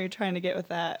what you're trying to get with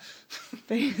that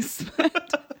face.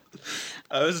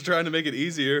 I was trying to make it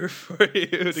easier for you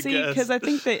to See, guess. because I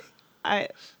think that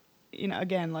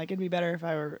again, like it'd be better if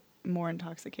I were more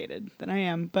intoxicated than I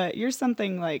am. But you're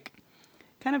something like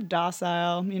kind of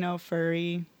docile,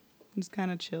 furry, just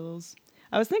kind of chills.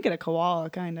 I was thinking a koala,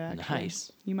 kind of.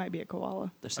 Nice. You might be a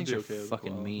koala. Those I'd things be are okay with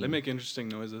fucking koala. mean. They make interesting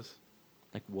noises.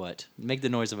 Like what? Make the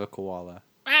noise of a koala.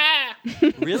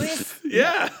 Really?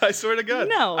 Yeah, I swear to God.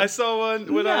 No. I saw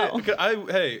one when No.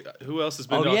 hey, who else has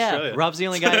been Oh to yeah, Australia? Rob's the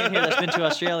only guy in here that's been to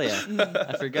Australia.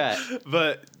 I forgot.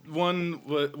 But one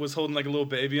was holding like a little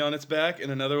baby on its back,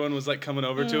 and another one was like coming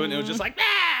over to it, and it was just like,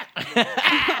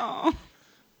 Oh.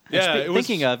 yeah. It was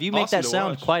Thinking of, you make awesome that to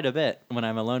sound watch. quite a bit when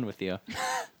I'm alone with you.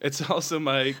 It's also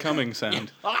my coming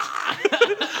sound.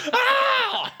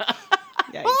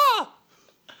 Yikes.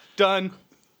 Done.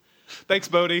 Thanks,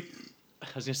 Bodhi. I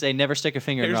was gonna say, never stick a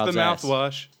finger in Here's the Rob's ass.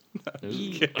 mouthwash.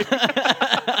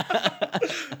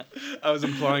 I was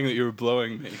implying that you were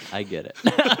blowing me. I get it.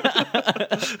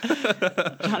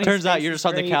 Johnny's Turns out face you're is just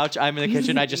on the great. couch. I'm in the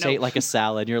kitchen. I just Nope. ate like a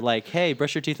salad. You're like, hey,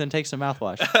 brush your teeth and take some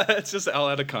mouthwash. It's just all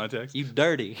out of context. You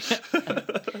dirty.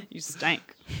 You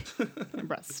stank. Your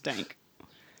breath stank.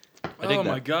 I dig Oh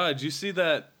my that. God! Did you see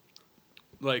that?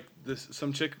 Like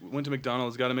some chick went to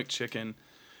McDonald's, got a McChicken,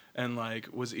 and like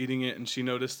was eating it, and she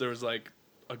noticed there was like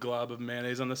a glob of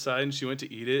mayonnaise on the side, and she went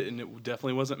to eat it, and it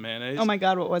definitely wasn't mayonnaise. Oh my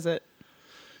God, what was it?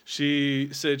 She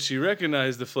said she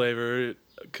recognized the flavor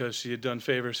because she had done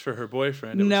favors for her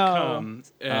boyfriend. It No. was cum,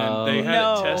 and Oh they had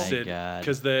No. it tested My God.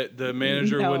 because the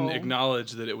manager No. wouldn't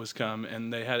acknowledge that it was cum,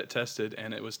 and they had it tested,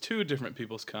 and it was two different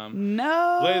people's cum.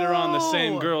 No. Later on, the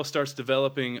same girl starts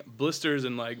developing blisters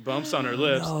and like bumps on her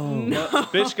lips. No.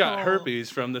 Bitch got herpes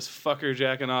from this fucker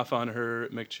jacking off on her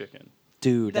McChicken.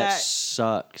 Dude, that That-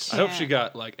 sucks. I hope she Yeah.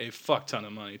 got like a fuck ton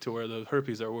of money to where the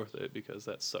herpes are worth it because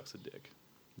that sucks a dick.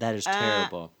 That is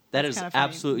terrible. That that's is kinda funny,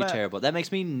 absolutely but- terrible. That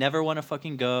makes me never want to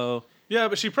fucking go. Yeah,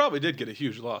 but she probably did get a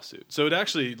huge lawsuit. So it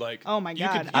actually like Oh my you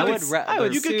God. could- I you would could- ra- I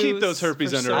would you could keep sue those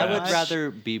herpes for under so I wraps. would much.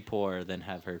 rather be poor than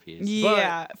have herpes.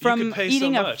 Yeah, you from could pay so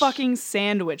eating a much. fucking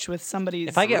sandwich with somebody's.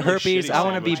 If I get really herpes, shitty I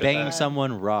want to be sandwich at banging that.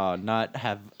 someone raw, not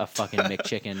have a fucking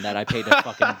McChicken that I paid a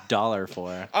fucking $1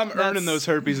 for. I'm earning those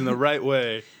herpes in the right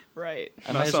way. Right.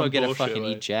 I Not might as well some get a bullshit fucking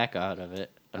way. eat jack out of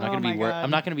it. I'm not Oh gonna be my God. I'm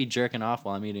not gonna be jerking off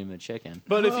while I'm eating the chicken.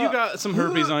 But if you got some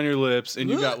herpes on your lips and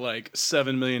you got like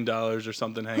 $7 million or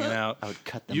something hanging out, I would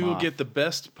cut them you will off. get the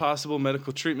best possible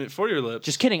medical treatment for your lips.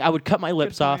 Just kidding. I would cut my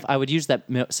lips off. point. I would use that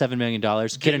 $7 million,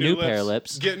 get a new pair of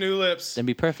lips, Get new lips. then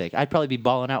be perfect. I'd probably be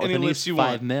balling out with Any at lips least you 5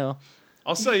 want. mil.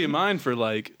 I'll sell you mine for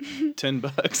like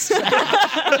 $10.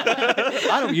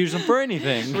 I don't use them for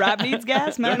anything. Rob needs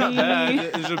gas They're money.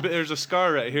 not bad. There's a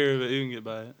scar right here, but you can get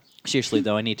by it. Seriously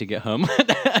though, I need to get home.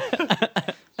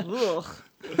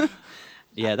 Ugh.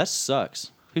 Yeah, that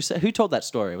sucks. Who told that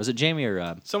story? Was it Jamie or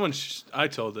Rob? I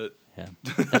told it. Yeah,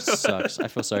 that sucks. I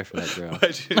feel sorry for that girl.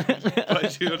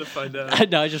 Why'd you want to find out?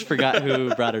 No, I just forgot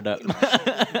who brought it up.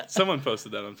 Someone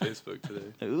posted that on Facebook today.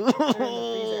 Ooh,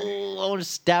 I want to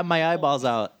stab my eyeballs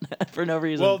out for no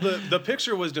reason. Well, the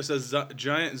picture was just a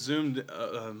giant zoomed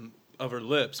of her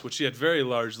lips, which she had very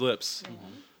large lips,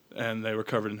 and they were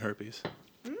covered in herpes.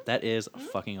 that is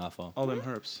fucking awful. All them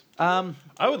herps.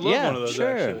 I would love one of those,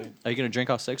 Sure. actually. Are you gonna drink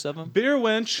all 6 of them? Beer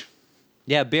wench.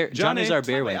 Yeah, beer. Johnny. Johnny's our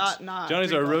beer Probably wench. ought not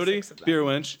Johnny's our drink all roadie. 6 of them. Beer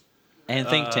wench. And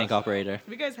think tank operator. Have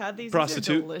you guys had these? These are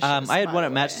Prostitute. delicious, I had by one the at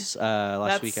way. Matt's last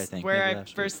That's week, I think. where maybe I last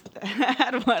week. first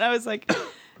had one. I was like,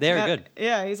 They are Matt- good.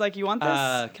 Yeah, he's like, you want this?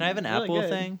 Can I have an Really apple good.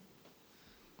 thing?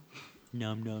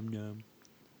 Nom nom nom.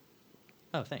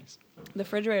 Oh, thanks. The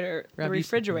refrigerator, Rob, the you-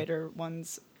 refrigerator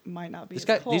ones might not be. These as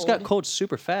got cold. these got cold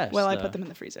super fast. Well, I though. put them in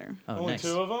the freezer. Oh, Only nice.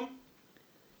 2 of them?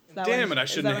 Is that Damn one- it! I is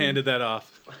shouldn't that have one- handed that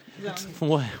off. is that one-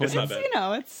 What? It's not It's, bad. you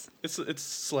know, It's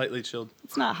slightly chilled.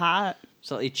 it's not hot.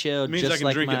 Slightly chilled. It means just I can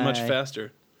like drink it much my-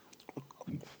 faster.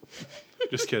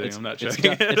 Just kidding. I'm not It's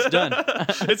joking. done. It's done.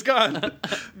 It's gone.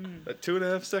 At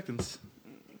 2.5 seconds.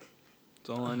 That's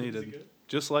all I needed.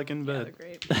 Just like in Yeah, bed.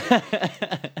 they're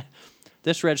great.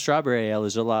 This red strawberry ale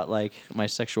is a lot like my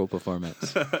sexual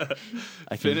performance. I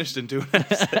can- Finished in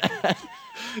 2.5 seconds.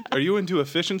 Are you into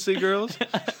efficiency, girls?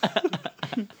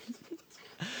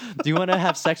 Do you want to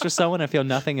have sex with someone and feel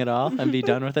nothing at all and be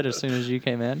done with it as soon as you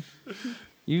came in?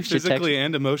 You should Physically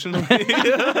and emotionally?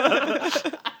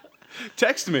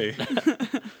 Text me.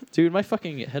 Dude, my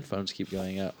fucking headphones keep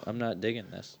going up. I'm not digging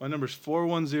this. My number's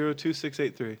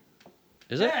 410-2683.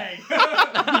 Is it?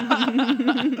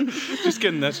 Just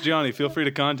kidding. That's Johnny. Feel free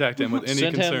to contact him with any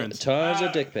Send concerns. him tons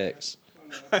of dick pics.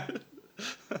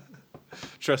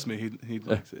 Trust me, he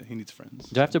likes it. He needs friends.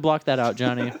 Do I have to block that out,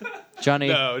 Johnny? Johnny,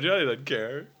 No, Johnny doesn't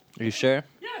care. are you sure?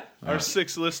 Our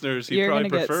 6 listeners, he'd You're probably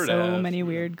gonna get prefer to so have. many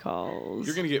weird calls.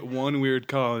 You're gonna get one weird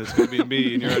call, and it's gonna be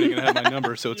me, and you're already gonna have my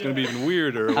number, so it's gonna be even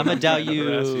weirder. when I'm gonna dial trying to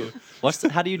harass you.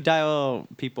 How do you dial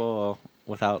people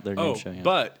without their name Oh, showing up?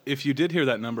 but if you did hear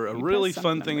that number, a You really press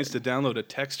fun some thing is to number. download a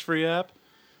text-free app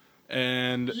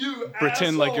and You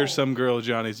pretend like you're asshole. some girl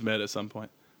Johnny's met at some point.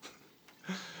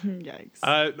 Yikes.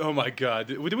 Oh my God!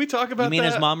 Did we talk about You mean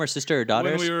that? his mom or sister or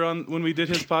daughters? when we did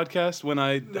his podcast, when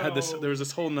I had this, No. there was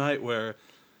this whole night where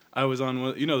I was on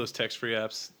one, those text-free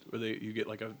apps where you get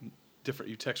like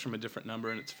you text from a different number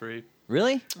and it's free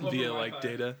Really? Love via the like Wi-Fi.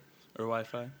 data or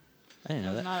Wi-Fi. I didn't know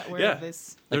I'm that. not aware Yeah. of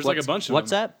this. There's like a bunch of them.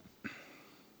 WhatsApp?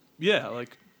 Yeah,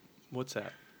 like WhatsApp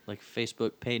Like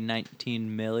Facebook paid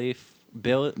 19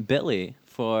 Billy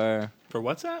for for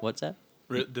WhatsApp. WhatsApp?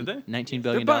 Did they? 19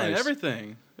 They're billion buying dollars.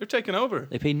 everything. They're taking over.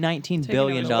 They paid 19 Taking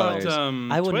billion over. dollars. What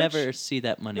about, I will Twitch? never see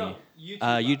that money. No, YouTube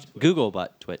bought Google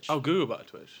bought Twitch. Oh, Google bought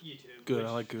Twitch. YouTube. Good, which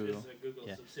I like Google. is a Google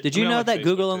Yeah. subsidiary. Did you I mean, I know like that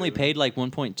Google Facebook, only too. paid like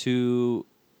 1.2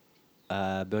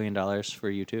 billion dollars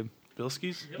for YouTube?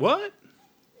 Bilskis? Yep. What?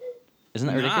 Isn't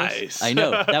that ridiculous? Nice. I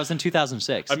know. That was in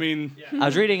 2006. I mean, I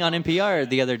was reading on NPR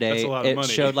the other day. That's a lot of It money.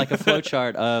 showed like a flow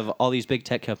chart of all these big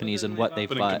tech companies and what they've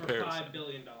But in bought. comparison. $5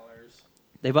 billion.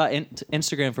 They bought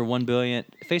Instagram for 1 billion.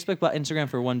 Facebook bought Instagram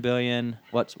for 1 billion.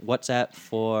 WhatsApp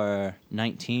for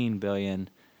 19 billion. And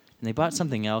they bought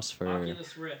something else for.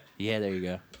 Oculus Rift. Yeah, there you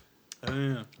go. oh,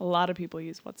 yeah. A lot of people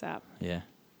use WhatsApp. Yeah.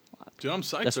 Dude, I'm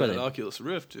psyched That's for why that they- Oculus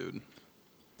Rift, dude.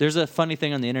 There's a funny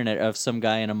thing on the internet of some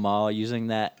guy in a mall using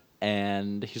that,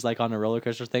 and he's like on a roller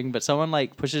coaster thing, but someone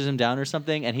like pushes him down or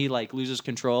something, and he like loses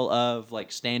control of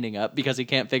like standing up because he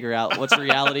can't figure out what's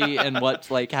reality and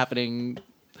what's like happening.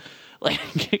 Like,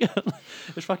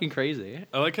 it's fucking crazy.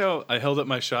 I like how I held up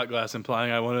my shot glass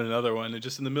implying I wanted another one, and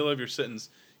just in the middle of your sentence,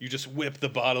 you just whip the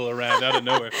bottle around out of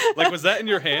nowhere. Like, was that in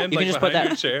your hand, You like can just put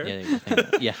behind that. your chair? Yeah, there you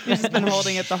go. Yeah. He's just been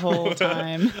holding it the whole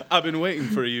time. I've been waiting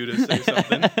for you to say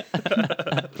something.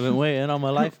 I've been waiting all my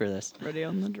life for this. Ready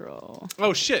on the draw.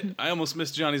 Oh shit! I almost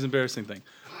missed Johnny's embarrassing thing.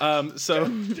 So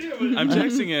I'm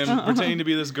texting him, pretending to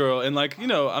be this girl, and like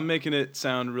I'm making it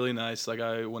sound really nice. Like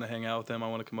I want to hang out with him. I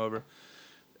want to come over,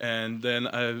 and then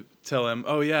I tell him,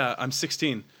 "Oh yeah, I'm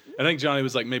 16." I think Johnny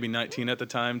was like maybe 19 at the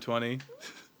time, 20.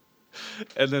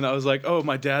 And then I was like, "Oh,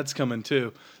 my dad's coming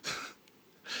too."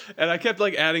 And I kept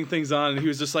like adding things on, and he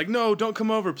was just like, "No, don't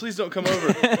come over, please don't come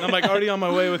over." And I'm like, already on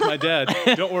my way with my dad.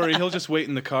 Don't worry, he'll just wait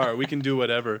in the car. We can do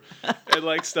whatever, and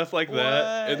like stuff like that.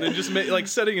 What? And then just like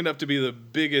setting it up to be the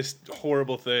biggest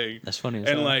horrible thing. That's funny as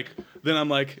And hell. like then I'm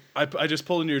like, I just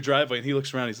pulled into your driveway, and he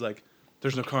looks around. He's like,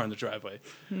 there's no car in the driveway.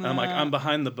 And I'm like, I'm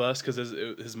behind the bus because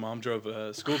his mom drove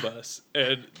a school bus,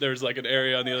 and there's like an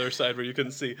area on the other side where you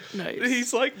couldn't see. Nice.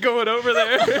 He's like going over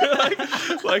there,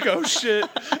 like oh shit.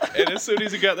 And as soon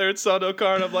as he got there and saw no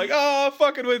car, and I'm like, oh,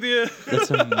 fucking with you.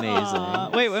 That's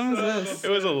amazing. Wait, when was this?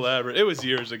 It was elaborate. It was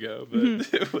years ago, but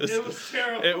it was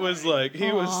terrible. It was like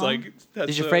he was like.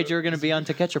 Did you afraid you were going to be on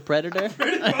To Catch a Predator?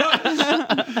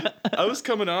 I was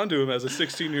coming on to him as a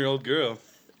 16-year-old girl.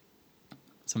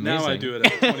 It's amazing. Now I do it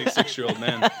as a 26-year-old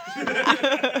man.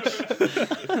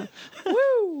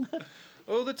 Woo!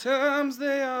 Oh, the times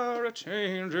they are a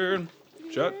changing.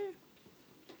 Chuck.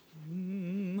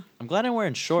 I'm glad I'm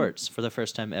wearing shorts for the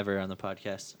first time ever on the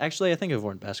podcast. Actually, I think I've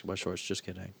worn basketball shorts. Just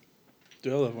kidding.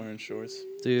 Dude, I love wearing shorts.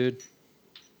 Dude.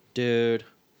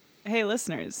 Hey,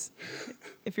 listeners,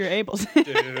 if you're able to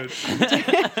Dude.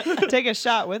 take a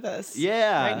shot with us,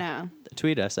 Yeah. right now.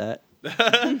 Tweet us at.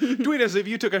 Tweet us if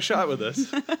you took a shot with us.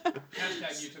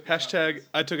 Hashtag you took a shot. Hashtag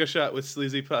I took a shot with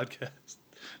Sleazy Podcast.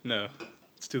 No,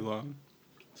 it's too long.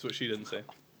 That's what she didn't say.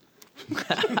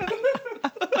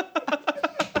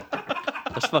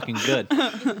 That's fucking good.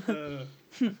 That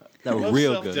was Love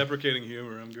real good. self-deprecating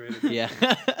humor. I'm great at that.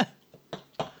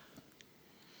 Yeah.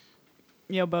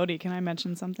 Yo, Bodhi, can I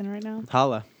mention something right now?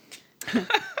 Holla.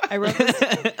 I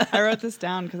wrote this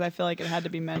down because I feel like it had to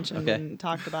be mentioned Okay. and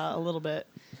talked about a little bit.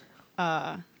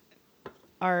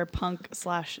 Our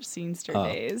punk/scenester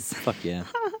days. Fuck yeah.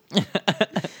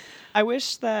 I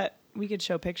wish that we could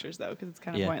show pictures though, because it's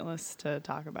kind of Yeah. pointless to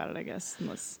talk about it. I guess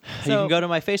unless You can go to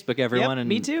my Facebook, everyone, Yep, and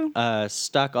me too.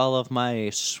 Stock all of my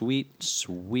sweet.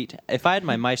 If I had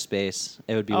my MySpace,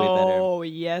 it would be way better. Oh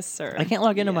yes, sir. I can't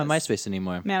log into my Yes. MySpace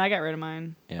anymore. Man, I got rid of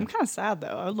mine. Yeah. I'm kind of sad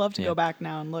though. I would love to Yeah. go back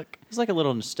now and look. It's like a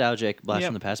little nostalgic blast Yep.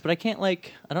 from the past, but I can't I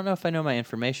don't know if I know my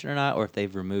information or not, or if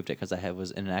they've removed it because I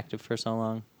was inactive for so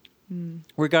long.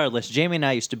 Regardless, Jamie and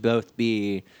I used to both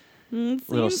be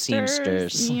little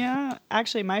seamsters. Yeah,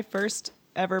 actually, my first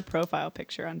ever profile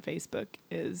picture on Facebook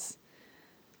is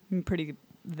pretty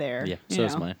there. Yeah, you so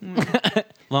is know. mine. Mm.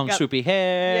 Long Got- swoopy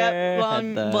hair. Yep,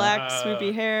 long had the- black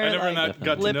swoopy hair. I never like,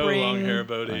 got to lip know long ring. hair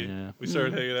Bodie. I know. We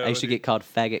started hanging out. I used to with get called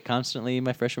faggot constantly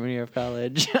my freshman year of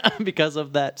college because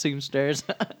of that seamsters.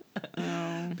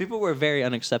 Oh. People were very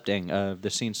unaccepting of the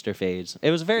seamster phase.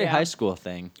 It was a very Yeah. high school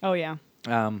thing. Oh yeah.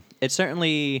 It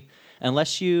certainly,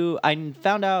 unless you, I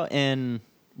found out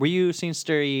were you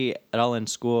seamstery at all in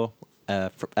school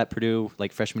at Purdue,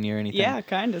 like freshman year or anything? Yeah,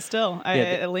 kind of. Still,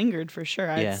 Yeah, it lingered for sure.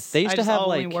 Yeah. They used to have,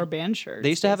 only like- wore band shirts. They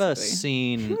used to have a basically.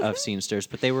 scene of seamsters,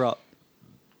 but they were all,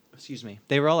 excuse me,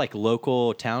 they were all like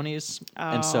local townies,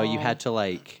 and so you Oh. had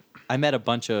to I met a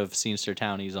bunch of seamster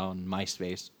townies on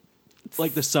MySpace,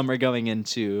 like the summer going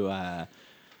into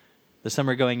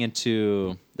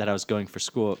that I was going to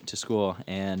school,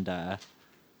 and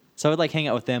so I would hang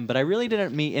out with them, but I really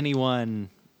didn't meet anyone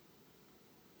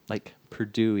like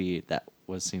Purdue that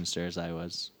was seamster as I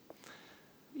was.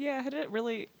 Yeah, had it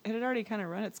already kind of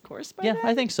run its course by Yeah, then?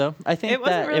 I think so. I think It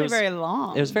wasn't that really it was very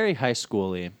long. It was very high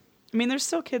schooly. I mean, there's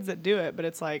still kids that do it, but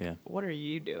it's like, Yeah. what are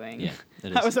you doing? Yeah,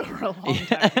 it that is. was over a long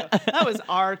time ago. That was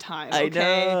our time. I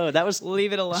Okay? know that was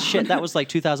Leave it alone. shit. That was like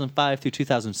 2005 through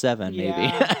 2007, maybe.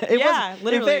 Yeah. it Yeah, was,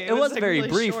 literally. It was like, very really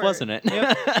brief, short. wasn't it?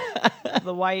 Yep.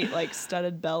 The white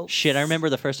studded belt. Shit, I remember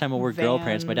the first time I wore girl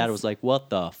pants. My dad Vans. was like, "What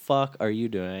the fuck are you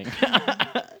doing?"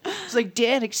 It's like,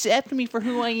 "Dad, accept me for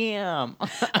who I am."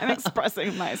 I'm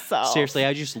expressing myself. Seriously,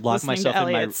 I just lock Listening to myself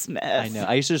in my. Elliott Smith. I know.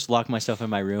 I used to just lock myself in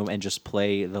my room and just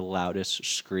play the loudest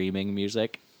screaming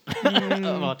music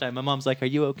of all time. My mom's like, "Are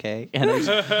you okay?" And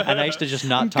I used to just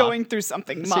not I'm talk. going through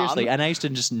something, Mom. Seriously, and I used to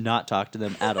just not talk to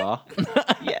them at all.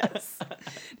 Yes.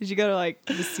 Did you go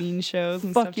to the scene shows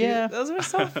and Fuck stuff? too? yeah. Those were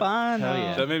so fun. Hell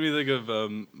yeah. That made me think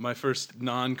of my first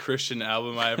non-Christian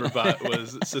album I ever bought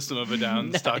was System of a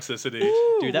Down's Toxicity.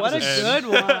 Dude, that what was a a- good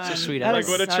one. That's a sweet That album. is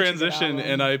Like what a such good transition!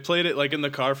 album. And I played it in the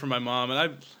car for my mom,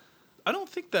 and I don't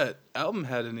think that album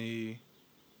had any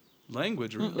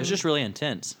language. Really. It was just really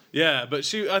intense. Yeah, but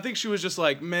I think she was just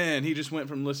like, man, he just went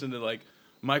from listening to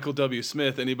Michael W.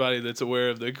 Smith, anybody that's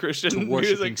aware of the Christian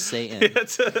Worshipping music, Satan. yeah,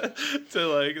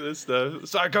 to this stuff.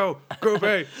 Psycho,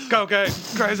 groupie, cocaine,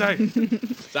 crazy.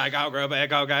 Psycho, groupie,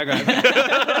 cocaine, crazy.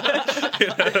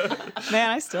 Man,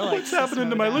 I still like What's happening System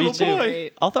to of my a Down. little It's great.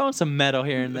 boy? I'll throw in some metal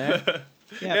here and there.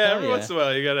 Yeah, Yeah, every yeah. once in a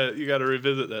while you gotta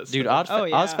revisit that. Dude, stuff. Oh,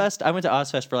 yeah. Ozfest. I went to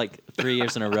Ozfest for 3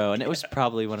 years in a row, and it was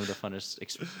probably one of the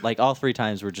funnest. All 3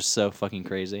 times were just so fucking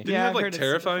crazy. Did Yeah, you I've have heard it's super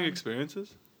terrifying fun.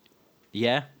 experiences?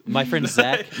 Yeah, my friend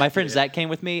Zach. My friend Zach came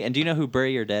with me, and do you know who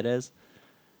Bury Your Dead is?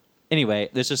 Anyway,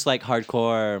 there's this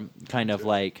hardcore kind of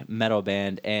metal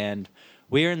band, and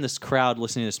we were in this crowd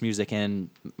listening to this music, and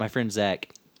my friend Zach,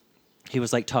 he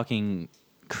was like talking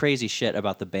crazy shit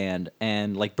about the band,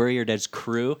 and like Bury Your Dead's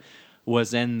crew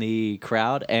was in the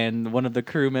crowd, and one of the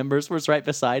crew members was right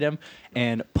beside him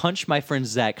and punched my friend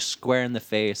Zach square in the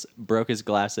face, broke his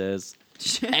glasses.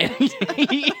 And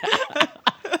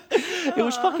it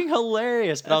was fucking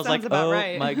hilarious. But I was like, sounds about oh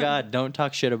right. my God, don't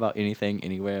talk shit about anything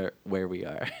anywhere where we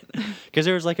are. Because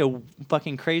there was like a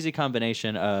fucking crazy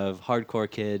combination of hardcore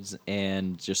kids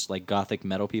and just like gothic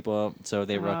metal people. So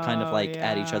they were kind of Oh, like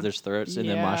at each yeah. other's throats in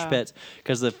the mosh Yeah. pits.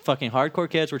 Because the fucking hardcore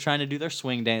kids were trying to do their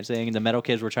swing dancing and the metal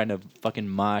kids were trying to fucking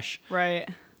mosh. Right.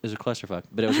 It was a clusterfuck.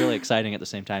 But it was really exciting at the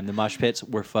same time. The mosh pits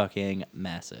were fucking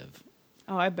massive.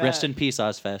 Oh, I bet. Rest in peace,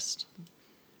 Ozfest.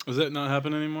 Does that not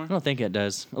happen anymore? I don't think it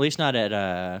does. At least not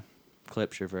at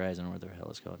Clips or Verizon, or where the hell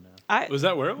it's called now. Was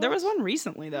that where it was? There was one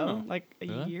recently though, Oh. like a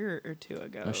Really? year or two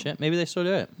ago. Oh shit! Maybe they still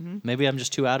do it. Maybe I'm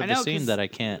just too out of I the know, scene 'cause that I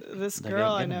can't. This that I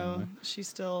girl don't I get it know, anymore. she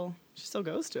still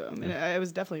goes to him, and it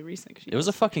was definitely recent. 'Cause she It was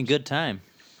a goes- fucking good time.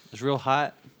 It was real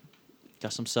hot.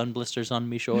 Got some sun blisters on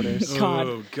me shoulders. God.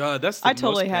 Oh god, that's the I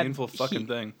totally most had painful fucking heat,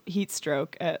 thing. heat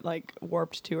stroke at like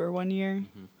Warped Tour one year.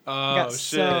 Oh I got shit!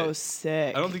 so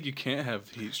sick. I don't think you can't have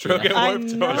heat stroke Yeah. at I Warped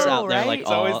Tour. know, It's out there right? like It's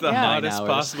all always the 9 hottest hours.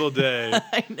 possible day.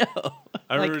 I know.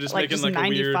 I remember Like- just like making just like a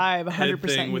weird 95, head 100%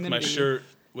 thing with my humidity. shirt,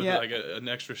 with Yeah. like an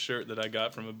extra shirt that I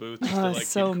got from a booth. Just Oh, to, it's like,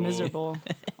 so keep cool. miserable.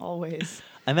 Always.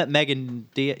 I met Megan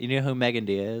Dia. You know who Megan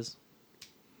Dia is?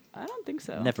 I don't think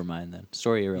so. Never mind then.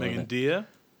 Story Megan irrelevant. Dia,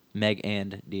 Meg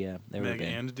and Dia. They were Meg big.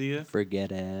 and Dia.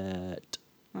 Forget it.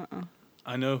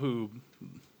 I know who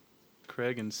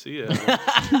Craig and Sia.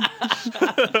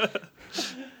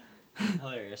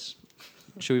 Hilarious.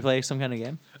 Should we play some kind of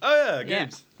game? Oh yeah, Yeah.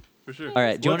 games for sure. All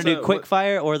right. Do you want What's, to do what- quick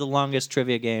fire or the longest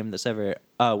trivia game that's ever?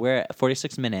 We're at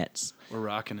 46 minutes. We're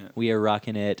rocking it. We are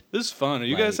rocking it. This is fun. Are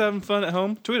you guys Like- having fun at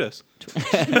home? Tweet us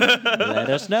Let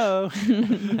us know.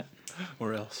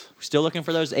 or else. Still looking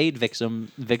for those AIDS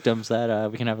victims that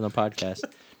we can have on the podcast.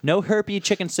 No herpy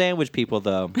chicken sandwich people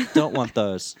though. Don't want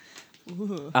those.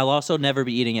 I'll also never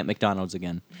be eating at McDonald's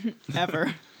again.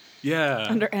 Ever. Yeah.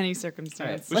 Under any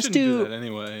circumstance. we Let's shouldn't do do- that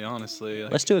anyway. Honestly.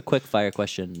 Like, Let's do a quick fire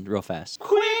question real fast.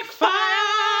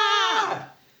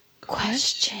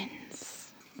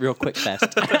 Questions. Real quick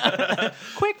fast.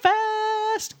 Quick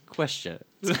fast questions.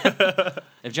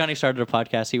 If Johnny started a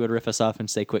podcast, he would riff us off and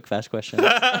say quick fast questions.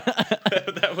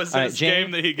 that was All right, his Jamie.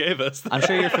 game that he gave us. I'm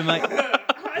sure you're familiar.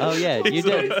 Oh yeah, you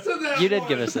did. You did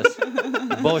give us this.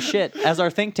 Bullshit. As our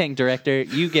think tank director,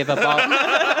 you gave up all.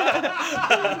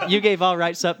 You gave all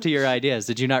rights up to your ideas.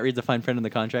 Did you not read the fine print in the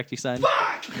contract you signed?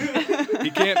 He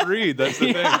can't read. That's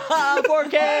the thing.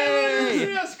 4K.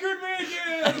 Yeah, screwed me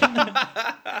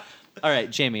again. All right,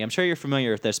 Jamie. I'm sure you're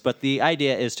familiar with this, but the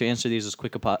idea is to answer these as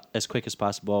quick as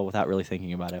possible without really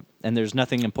thinking about it. And there's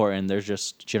nothing important. There's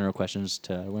just general questions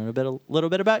to learn a little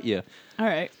bit about you. All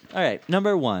right. All right.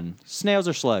 Number 1: snails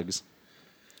or slugs?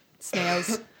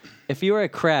 Snails. If you were a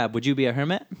crab, would you be a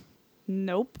hermit?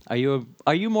 Nope. Are you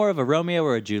more of a Romeo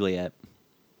or a Juliet?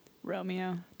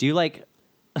 Romeo. Do you like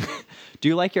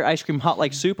your ice cream hot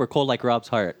like soup or cold like Rob's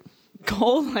heart?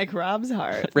 Cold like Rob's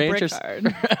heart. Ranch Brick or,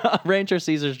 hard. Ranch or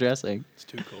Caesar's dressing? It's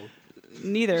too cold.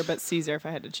 Neither, but Caesar if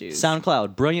I had to choose.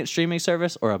 SoundCloud, brilliant streaming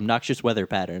service or obnoxious weather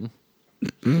pattern?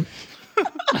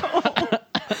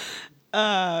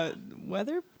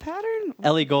 Weather pattern?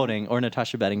 Ellie Goulding or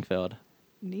Natasha Bedingfield?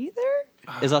 Neither?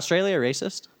 Is Australia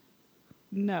racist?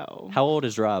 No. How old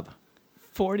is Rob?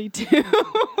 42.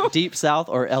 Deep South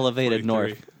or elevated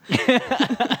 43.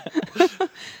 north?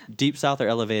 Deep South or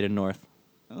elevated north?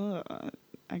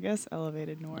 I guess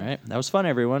elevated north. All right, that was fun,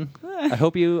 everyone. I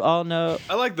hope you all know.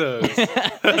 I like those.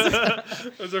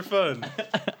 Those are fun.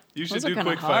 You should Those are do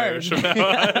kinda quick fires hard. from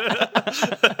now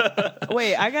on.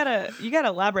 Wait, you gotta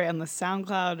elaborate on the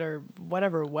SoundCloud or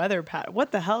whatever weather pattern.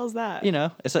 What the hell is that? You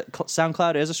know,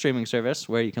 SoundCloud is a streaming service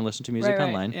where you can listen to music Right,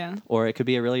 online. yeah. Or it could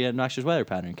be a really obnoxious weather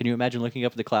pattern. Can you imagine looking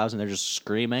up at the clouds and they're just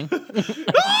screaming? Shut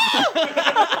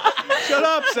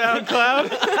up,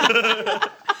 SoundCloud.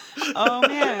 Oh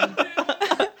man.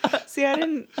 See, I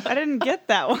didn't get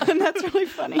that one. That's really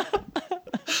funny.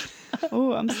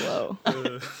 Oh, I'm slow.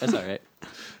 That's all right.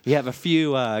 You have a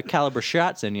few Caliber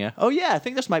shots in you. Oh, yeah, I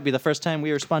think this might be the first time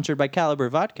we were sponsored by Caliber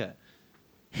Vodka.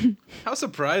 How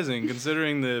surprising,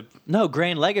 considering the. No,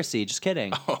 Grain Legacy. Just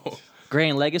kidding. Oh,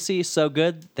 Grain Legacy is so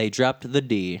good, they dropped the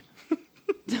D.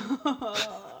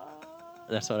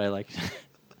 That's what I like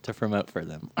to promote for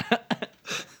them.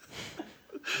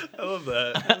 I love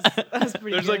that. That was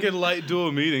pretty There's good. like a light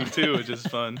dual meaning too, which is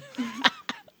fun.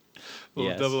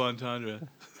 Little Yes. double entendre.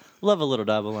 Love a little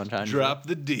double entendre. Drop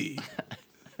the D.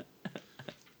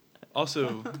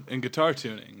 Also, in guitar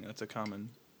tuning, that's a common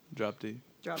drop D.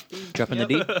 Drop D. Dropping Yep.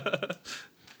 the D.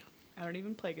 I don't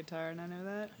even play guitar, and I know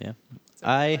that. Yeah. So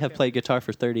I like have it. played guitar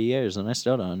for 30 years, and I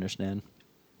still don't understand.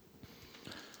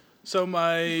 So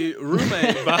my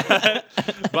roommate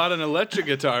bought an electric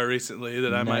guitar recently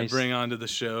that I might Nice. bring onto the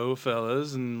show,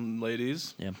 fellas and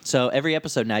ladies. Yeah. So every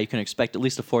episode now, you can expect at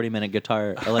least a 40-minute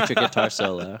electric guitar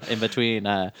solo in between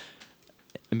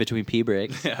pee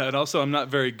breaks. Yeah, and also I'm not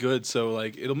very good, so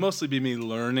like it'll mostly be me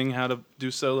learning how to do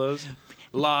solos.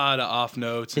 A lot of off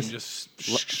notes and just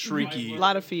shrieky. A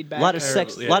lot of feedback. A lot of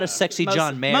Terrible, lot yeah. of sexy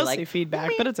John Mayer, Mostly like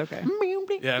feedback, but it's okay.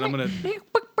 Yeah, and I'm gonna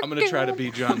try to be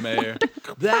John Mayer.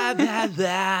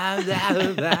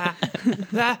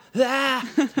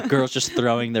 girls just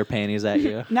throwing their panties at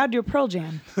you. Now do Pearl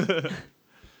Jam.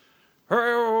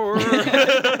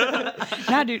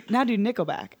 Now do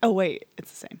Nickelback. Oh wait,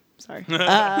 it's the same. Sorry.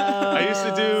 I used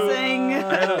to do. Sing.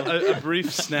 I had a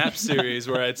brief Snap series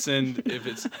where I'd send if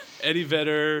it's Eddie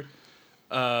Vedder,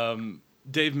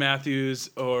 Dave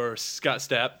Matthews, or Scott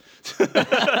Stapp,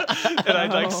 and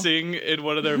I'd like sing in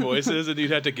one of their voices, and you'd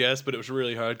have to guess, but it was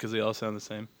really hard because they all sound the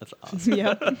same. That's awesome.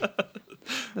 Yep.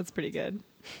 That's pretty good.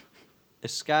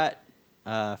 Is Scott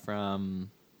from?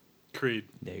 Creed.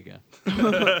 There you go.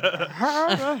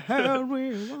 How the hell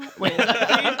we want? Wait, is that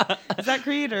Creed? Is that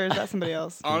Creed or is that somebody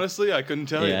else? Honestly, I couldn't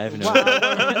tell Yeah, I you. have no.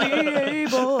 Why were we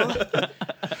able?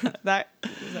 That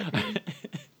is that Creed?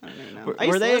 I don't even know. I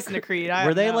used to listen to Creed. I Were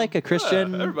don't they know. like a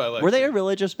Christian? everybody likes were they a it.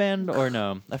 religious band or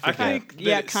no? I I forget. think that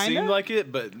Yeah, it kinda. seemed like it,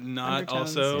 but not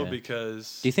Undertones. also Yeah.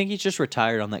 because. Do you think he's just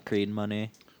retired on that Creed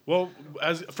money? Well,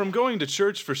 as from going to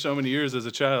church for so many years as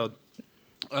a child,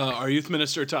 our youth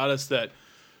minister taught us that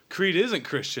Creed isn't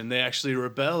Christian. They actually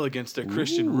rebel against their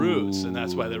Christian roots, and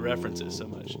that's why they reference it so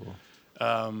much. So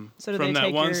do From they that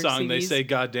take one your song, they CDs? say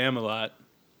 "God damn" a lot.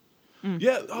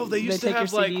 Yeah. Oh, they used to take your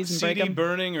have like CDs and break CD 'em?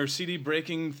 burning or CD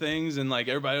breaking things, and like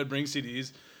everybody would bring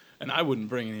CDs, and I wouldn't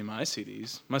bring any of my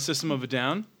CDs. My System of a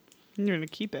Down. You're gonna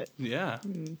keep it. Yeah.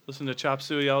 Listen to Chop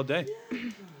Suey all day.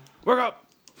 Work up.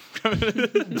 I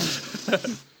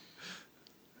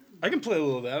can play a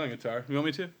little of that on guitar. You want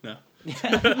me to? No.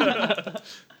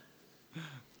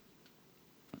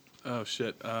 Oh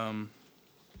shit.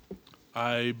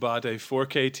 I bought a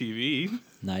 4K TV,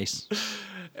 Nice.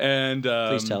 and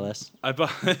Please tell us. I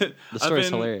bought. The story's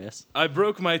hilarious. I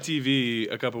broke my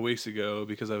TV a couple weeks ago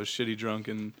because I was shitty drunk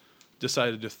and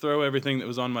decided to throw everything that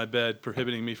was on my bed,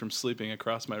 prohibiting me from sleeping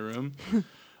across my room.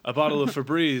 A bottle of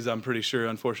Febreze, I'm pretty sure,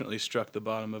 unfortunately struck the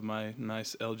bottom of my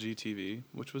nice LG TV,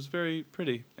 which was very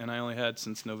pretty, and I only had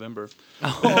since November.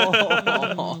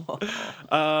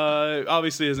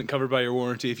 Obviously isn't covered by your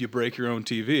warranty if you break your own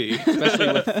TV.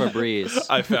 Especially with Febreze.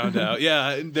 I found out.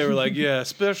 Yeah, they were like, yeah,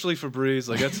 especially Febreze.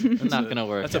 Like that's Not gonna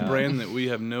work That's a out. brand that we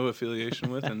have no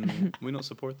affiliation with, and we don't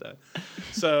support that.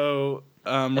 So,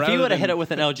 If you would have hit it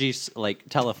with an LG like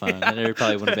telephone, then it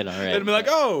probably would have been all right. it'd be like,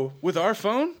 oh, with our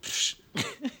phone. Psh.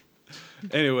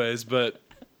 Anyways, but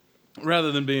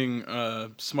rather than being a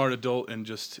smart adult and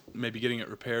just maybe getting it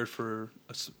repaired for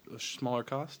a smaller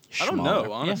cost, I don't Smaller.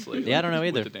 know, honestly. Yeah, I don't know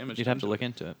with either. the damage You'd have done to look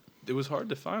into it. It was hard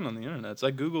to find on the internet. So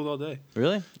I Googled all day.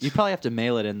 Really? You'd probably have to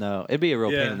mail it in though. It'd be a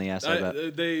real pain in the ass. I bet.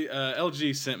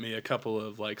 LG sent me a couple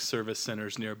of like service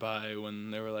centers nearby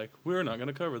when they were like, "We're not going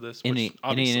to cover this." In which the-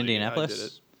 obviously in I Indianapolis? did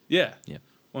it. Yeah, Yeah.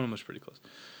 one of them was pretty close.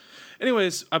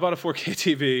 Anyways, I bought a 4K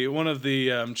TV, one of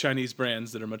the Chinese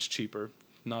brands that are much cheaper,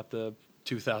 not the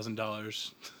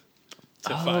 $2,000 to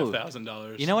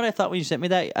 $5,000. You know what I thought when you sent me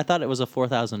that? I thought it was a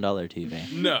 $4,000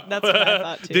 TV. No, That's what I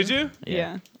thought too. Did you?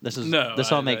 Yeah. This is No,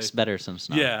 This all I- makes better sense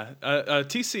now. Yeah,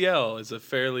 TCL is a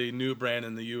fairly new brand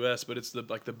in the U.S., but it's the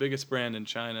biggest brand in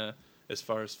China as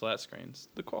far as flat screens.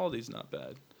 The quality's not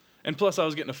bad, and plus I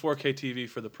was getting a 4K TV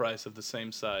for the price of the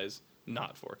same size,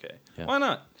 not 4K. Yeah. Why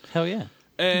not? Hell yeah.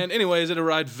 And anyways, it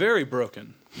arrived very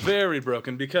broken,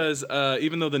 because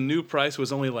even though the new price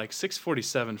was only like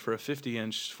 $647 for a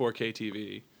 50-inch 4K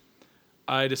TV,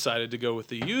 I decided to go with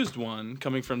the used one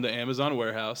coming from the Amazon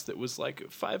warehouse that was like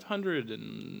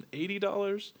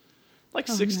 $580, like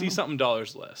Oh, 60 no. something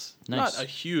dollars less. Nice. Not a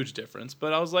huge difference,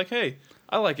 but I was like, hey,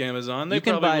 I like Amazon. They You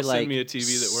can probably buy will like send me a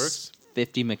TV that works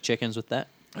 50 McChickens with that.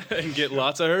 and get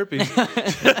lots of herpes.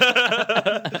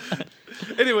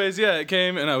 Anyways, yeah, it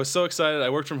came and I was so excited. I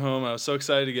worked from home. I was so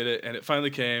excited to get it, and it finally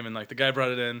came. And like the guy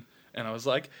brought it in, and I was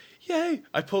like, "Yay!"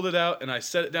 I pulled it out and I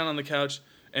set it down on the couch,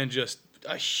 and just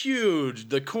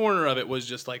the corner of it was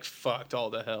just like fucked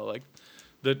all to hell. Like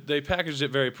They packaged it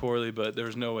very poorly, but there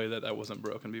was no way that wasn't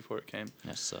broken before it came.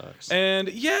 That sucks. And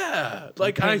yeah,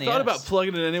 like pain I in the thought about ass.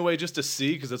 plugging it anyway just to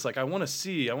see, because it's like I want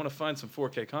to find some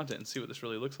 4K content and see what this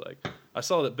really looks like. I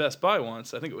saw it at Best Buy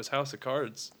once. I think it was House of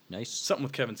Cards, Nice. something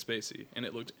with Kevin Spacey, and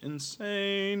it looked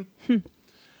insane. Hmm.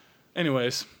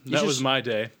 Anyways, You that should was my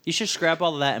day. You should scrap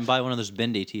all of that and buy one of those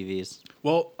Bendy TVs.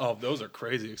 Well, those are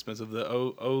crazy expensive. The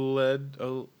OLED,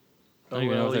 I don't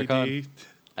even know what they're called. OLED.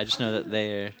 I just know that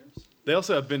they're... They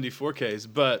also have Bendy 4Ks,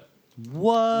 but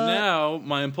What? now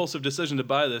my impulsive decision to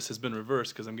buy this has been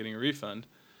reversed because I'm getting a refund.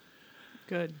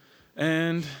 Good.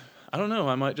 And I don't know.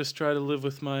 I might just try to live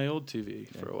with my old TV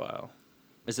for a while.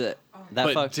 Is it that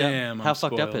But fucked damn, up? I'm How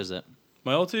fucked up spoiled. is it?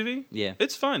 My old TV? Yeah.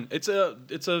 It's fun. It's a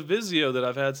Vizio that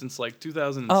I've had since like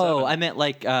 2007. Oh, I meant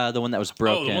like the one that was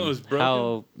broken. one that was broken?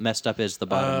 How messed up is the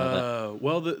bottom of it?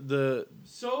 Well, the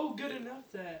So good enough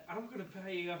that I'm gonna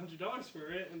pay $100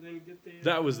 for it and then get the.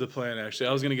 that was the plan actually.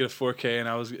 I was gonna get a 4K,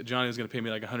 and Johnny was gonna pay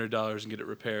me like $100 and get it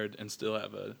repaired and still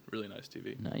have a really nice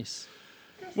TV, Nice.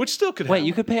 which still could. Wait,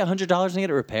 you could pay $100 and get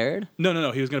it repaired?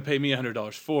 No. He was gonna pay me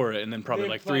 $100 for it, and then probably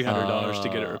Then like plus- $300 to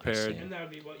get it Oh, I repaired. see. And that would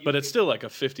be what you But it's paid. still like a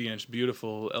 50-inch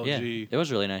beautiful Yeah, LG it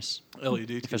was really nice.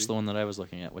 LED If it's TV. the one that I was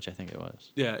looking at, which I think it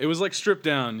was. Yeah, it was like stripped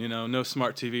down, no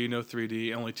smart TV, no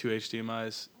 3D, only 2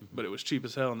 HDMIs, but it was cheap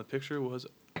as hell, and the picture was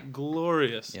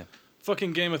glorious. Yeah.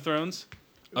 Fucking Game of Thrones.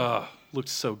 Looked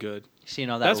so good. So, you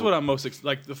know, that That's what I'm most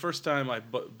like. The first time I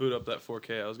boot up that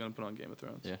 4K, I was gonna put on Game of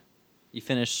Thrones. Yeah. You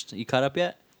finished? You caught up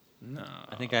yet? No,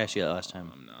 I think I asked you that last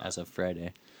time, I'm not. as of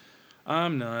Friday.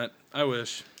 I'm not. I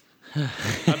wish.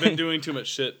 I've been doing too much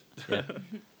shit. Yeah.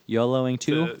 YOLOing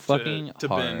too to- fucking to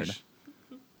hard. binge.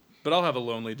 But I'll have a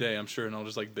lonely day, I'm sure, and I'll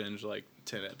just like binge like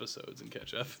 10 episodes and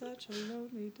catch up. Such a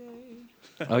lonely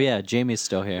day. Oh yeah, Jamie's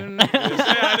still here. Yeah,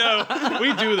 I know.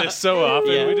 We do this so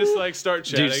often. Yeah. We just like start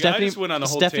chatting. Dude, Stephanie, I just went on a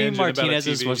whole Stephanie tangent about a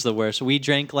Martinez's TV. was the worst. We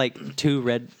drank like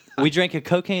we drank a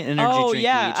cocaine energy Oh drink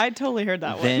yeah, each, I totally heard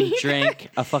that then one. drank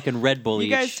a fucking Red Bull You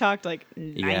each. guys talked like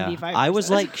Yeah, 95%. I was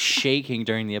like shaking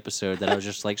during the episode that I was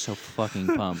just like so fucking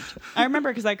pumped. I remember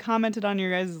because I commented on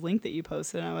your guys' link that you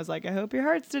posted, and I was like, I hope your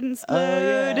hearts didn't Oh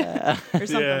explode. yeah. Or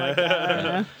something like that. I don't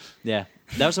know. Yeah,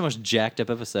 that was the most jacked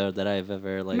up episode that I've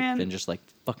ever like Man. been just like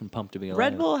fucking pumped to be alive.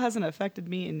 Red Bull hasn't affected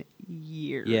me in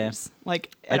years. Yeah.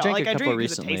 Like I at all. drank Like a I couple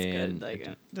drink it 'cause it tastes recently, good. and Like it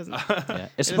it doesn't. Yeah,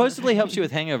 it supposedly helps you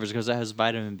with hangovers because it has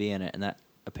vitamin B in it, and that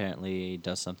apparently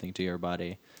does something to your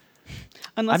body.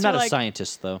 Unless I'm not you're a like,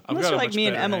 scientist though. I've Unless got you're a like much me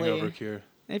and better Emily. hangover cure.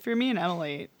 If you're me and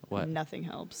Emily, What? nothing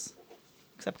helps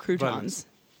except croutons. Vitamins.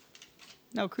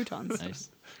 No croutons.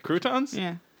 Nice. Croutons?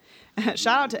 Yeah.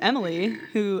 Shout out to Emily,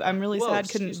 who I'm really Whoa, sad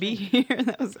couldn't be here.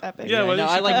 That was epic. Yeah, well, no, you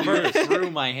I should- like burst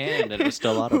through my hand and it was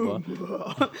still audible.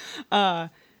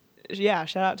 Yeah,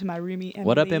 shout out to my roomie Emily.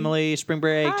 What up, Emily? Spring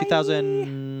break Hi.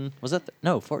 2000. Was that?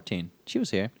 No, 14. She was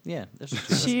here. Yeah, this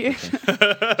was She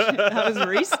that was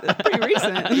recent, pretty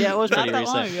recent. Yeah, it was not pretty that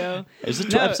long recent. ago. It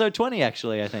was No. episode 20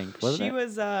 actually. I think wasn't She it?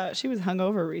 was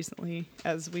hungover recently,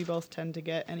 as we both tend to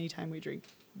get anytime we drink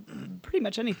pretty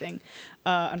much anything,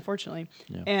 unfortunately.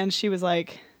 Yeah. And she was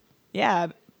like, "Yeah."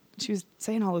 She was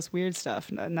saying all this weird stuff,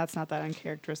 and that's not that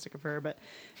uncharacteristic of her. But,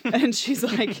 and she's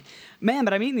like, "Man,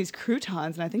 but I'm eating these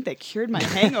croutons, and I think they cured my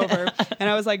hangover." And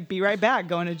I was like, "Be right back,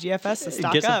 going to GFS to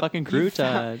stock Get some up. fucking You've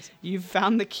found- croutons." You've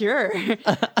found the cure."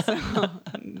 So,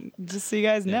 just so you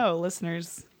guys know,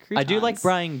 listeners, croutons. I do like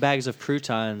buying bags of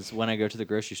croutons when I go to the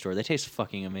grocery store. They taste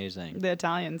fucking amazing. the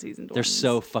Italian seasoned They're ones.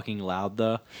 so fucking loud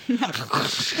though.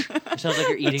 It sounds like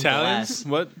you're eating Italians? glass.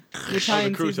 What? The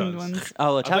Italian croutons. seasoned ones.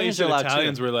 Oh, I thought you Italians said are loud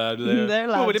Italians too. were loud. There. They're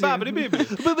loud, too.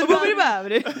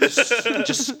 Boobity-bobbity-bee.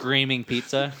 Just screaming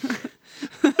pizza.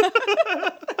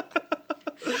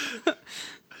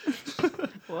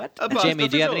 What? A pasta Jamie,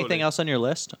 do you have fagioli. anything else on your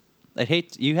list? I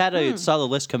hate you had a saw the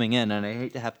list coming in, and I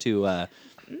hate to have to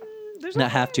There's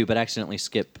not have to, but accidentally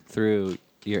skip through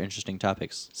your interesting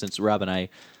topics since Rob and I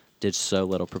did so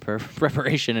little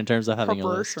preparation in terms of having a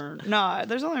list. proportion. No,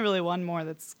 there's only really one more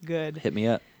that's good. Hit me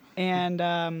up.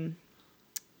 And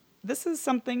this is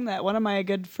something that one of my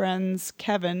good friends,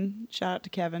 Kevin, shout out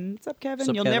to Kevin. What's up, Kevin? What's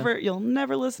up, you'll Kevin?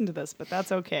 never listen to this, but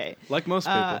that's okay. Like most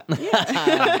people.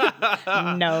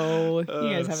 No, you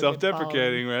guys have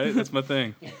Self-deprecating, right? That's my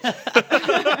thing.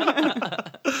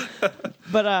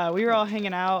 But we were all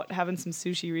hanging out, having some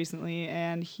sushi recently,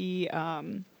 and he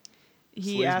asked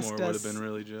Sleazemore would us. have been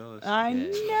really jealous. I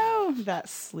know that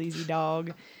sleazy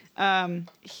dog.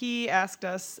 He asked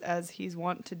us, as he's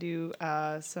wont to do,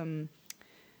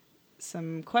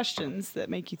 some questions that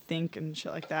make you think and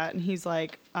shit like that. And he's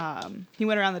like, he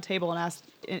went around the table and asked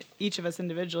each of us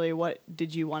individually, "What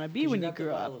did you want to be when you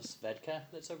grew up?" Svedka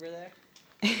that's over there?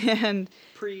 And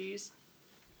Please.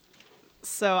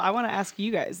 So I want to ask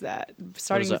you guys that.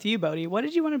 Starting is with that? you, Bodie. What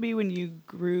did you want to be when you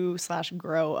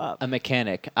grew/grow up? A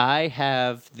mechanic. I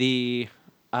have the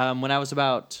when I was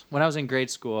in grade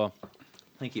school.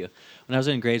 Thank you. When I was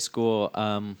in grade school,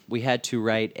 we had to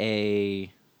write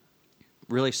a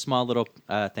really small little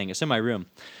thing. It's in my room.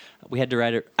 We had to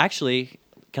write it. Actually,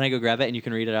 can I go grab it and you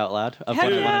can read it out loud of Heck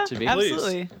what I yeah, want it to be?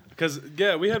 absolutely. Because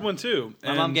we had one too.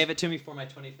 My mom and gave it to me for my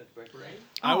 25th birthday.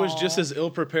 I was just Aw. as ill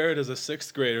prepared as a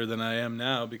 6th grader than I am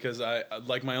now because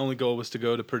my only goal was to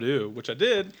go to Purdue, which I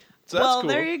did. So that's Well, cool.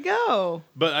 there you go.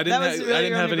 But I didn't. That was really I didn't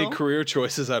your have only any goal? career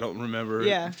choices. I don't remember.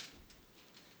 Yeah.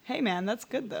 Hey, man, that's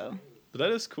good though. But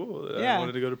that is cool. Yeah. I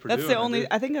wanted to go to Purdue. That's the and I only. did.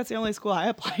 I think that's the only school I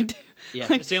applied to. Yeah,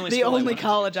 Like, it's the only school I wanted to go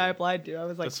college to. I applied to. I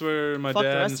was like, That's where my fuck the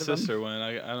dad and rest of 'em. sister went.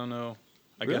 I don't know.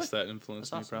 I Really? guess that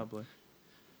influenced That's me awesome. probably.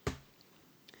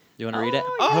 You want to read it?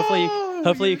 Oh,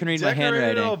 Hopefully you can read my decorated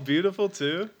handwriting. all beautiful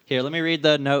too. Here, let me read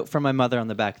the note from my mother on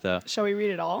the back, though. shall we read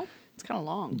it all? It's kind of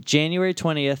long. January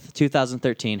 20th,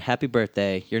 2013. Happy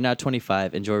birthday. You're now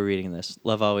 25. Enjoy reading this.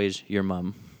 Love always, your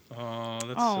mom. Oh,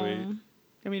 that's Oh, sweet. want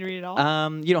me to read it all?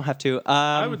 You don't have to.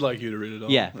 I would like you to read it all.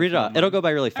 Yeah, if read you it all. don't It'll mind. go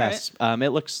by really All right. fast. It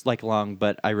looks like long,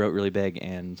 but I wrote really big,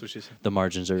 and That's what she said. the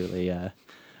margins are really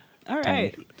All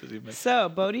right. Does he make- So,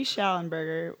 Bodie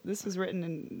Schallenberger, this was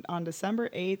written on December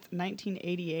 8th,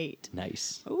 1988.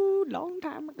 nice. Ooh, long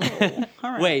time ago.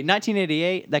 All right. Wait,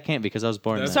 1988? That can't be because I was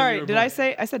born That's then. right. Sorry, did I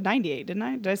say? I said 98, didn't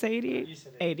I? Did I say 88? You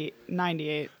said 80,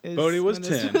 98. Is Bodie was when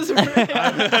this 10. was written.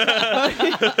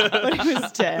 Bodie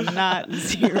was 10, not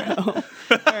 0. All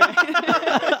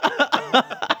right.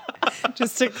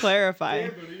 Just to clarify.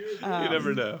 You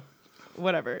never know.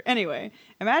 Whatever. Anyway,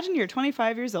 imagine you're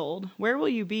 25 years old. Where will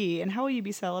you be, and how will you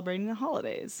be celebrating the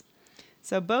holidays?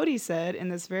 So Bodie said in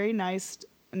this very nice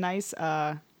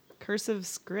cursive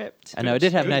script, I know, it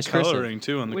did have Good nice cursive. coloring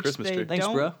too on the which Christmas they tree. Thanks,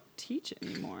 don't bro. teach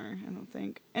anymore, I don't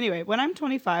think. Anyway, when I'm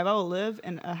 25, I will live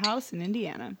in a house in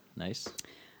Indiana. Nice.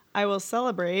 I will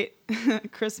celebrate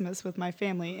Christmas with my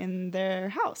family in their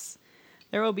house.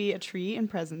 There will be a tree and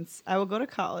presents. I will go to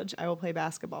college. I will play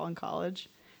basketball in college.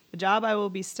 The job I will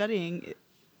be studying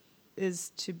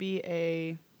is to be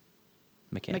a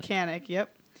mechanic,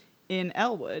 yep, in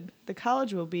Elwood. The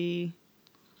college will be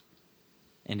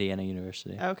Indiana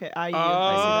University. okay. IU.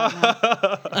 I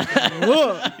see that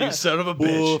now. You son of a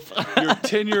bitch. Your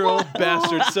 10-year-old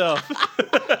bastard self.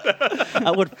 I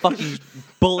would fucking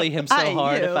bully him so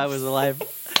hard if IU. I was alive.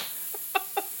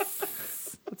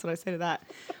 That's what I say to that.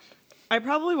 I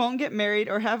probably won't get married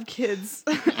or have kids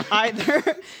either.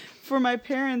 For my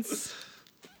parents,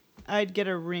 I'd get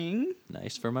a ring.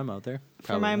 Nice for my mother.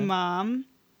 For my Probably. mom,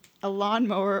 a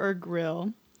lawnmower or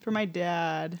grill. For my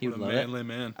dad, He What would a love it. manly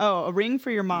man. oh, a ring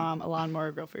for your mom, a lawnmower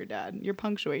or grill for your dad. Your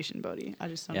punctuation, Bodie. I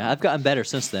just don't Yeah, know. I've gotten better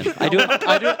since then. I do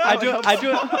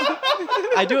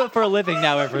it for a living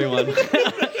now, everyone.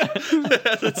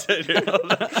 That's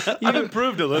it. You've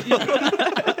improved a little.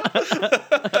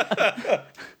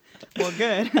 Well,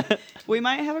 good. We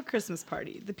might have a Christmas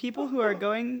party. The people who are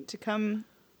going to come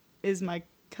is my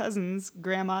cousins,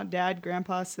 grandma, dad,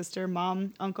 grandpa, sister,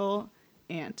 mom, uncle,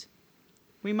 aunt.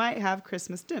 We might have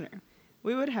Christmas dinner.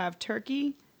 We would have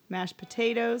turkey, mashed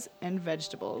potatoes, and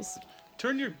vegetables.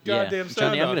 Turn your Yeah. goddamn sound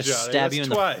Johnny, I'm off, gonna Johnny. stab That's you in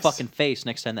twice. the fucking face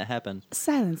next time that happens.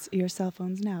 Silence your cell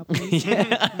phones now, please.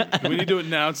 Do we need to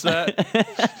announce that?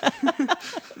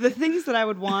 The things that I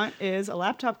would want is a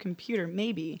laptop computer,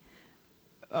 maybe.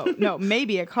 Oh, no,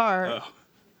 maybe a car, Oh.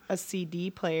 a CD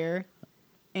player,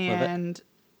 and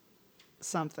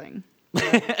something.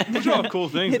 Those are all cool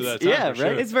things at that time. yeah, for right?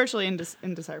 Sure. It's virtually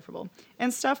indecipherable.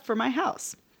 And stuff for my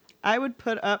house. I would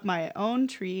put up my own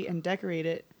tree and decorate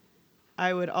it.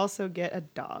 I would also get a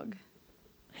dog.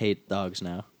 Hate dogs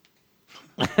now.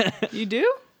 You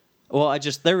do? Well,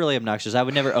 they're really obnoxious. I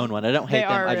would never own one. I don't hate They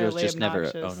them. are I really just never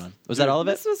obnoxious. own one. Was that all of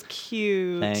it? This was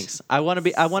cute. Thanks. I want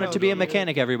it So to be a cute.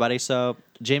 mechanic, everybody. So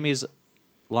Jamie's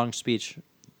long speech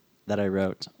that I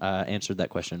wrote answered that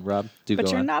question. Rob, do But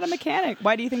go you're on. not a mechanic.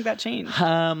 Why do you think that changed?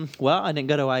 Well, I didn't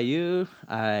go to IU.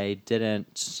 I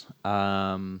didn't.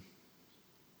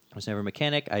 I was never a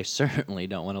mechanic. I certainly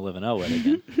don't want to live in Elwood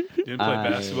again. Didn't play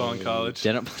basketball in college.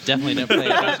 Definitely didn't play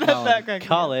basketball That in guy can-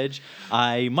 college.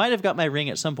 I might have got my ring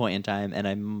at some point in time, and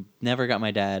I never got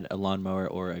my dad a lawnmower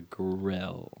or a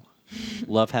grill.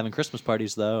 Love having Christmas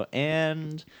parties though,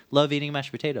 and love eating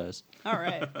mashed potatoes. All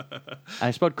right.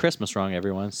 I spelled Christmas wrong,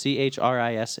 everyone.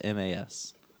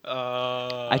 Christmas.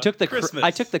 I took the Christmas. I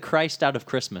took the Christ out of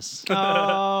Christmas.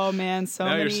 Oh man, so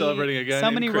Now many you're celebrating a guy so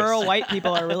named many Chris. rural white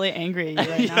people are really angry at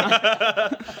you right now.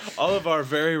 All of our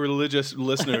very religious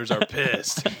listeners are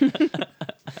pissed.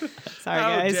 Sorry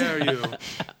How guys. dare you?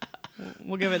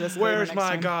 We'll give it a disclaimer Where's next my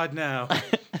time. God now?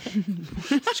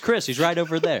 It's Chris. He's right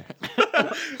over there.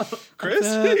 Chris?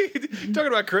 You talking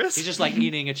about Chris? He's just like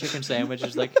eating a chicken sandwich.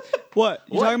 He's like What?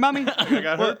 You talking about me? I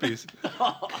got herpes.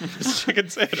 This chicken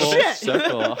sandwich. full Shit.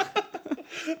 circle.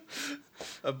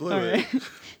 I blew All it. right.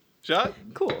 Shot?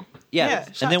 Cool. Yeah. Yeah,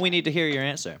 shot And then we need to hear your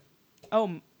answer.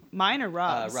 Oh, mine or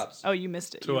Rob's? Rob's. Oh, you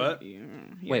missed it. To what? You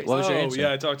Wait, already what was said your Oh, answer?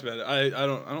 yeah, I talked about it.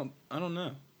 I don't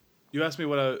know. You asked me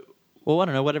what Well, I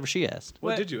don't know. Whatever she asked.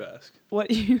 what What? did you ask? What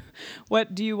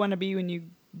do you want to be when you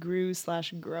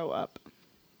grew/grow up?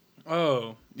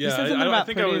 Oh, yeah. said I something about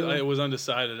think Purdue. I was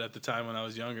undecided at the time when I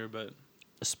was younger,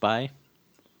 A spy.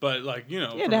 but like you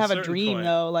know, You had from to have a certain dream point,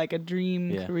 though, like a dream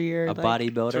Yeah. career. A like-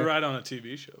 bodybuilder. to write on a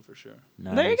TV show for sure.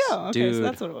 Nice. There you go. Okay, Dude, so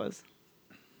that's what it was.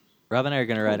 Rob and I are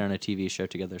going to write on a TV show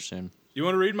together soon. You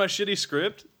want to read my shitty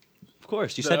script? Of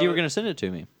course. You said you No. were going to send it to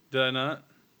me. Did I not?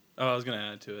 Oh, I was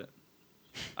gonna add to it.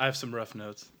 I have some rough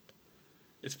notes.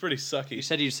 It's pretty sucky. You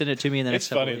said you'd send it to me in the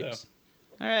It's next couple funny, weeks.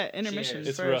 All right, intermission Cheers.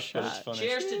 It's for rough, a but it's shot. funny.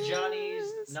 Cheers to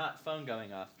Johnny's not phone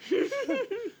going off.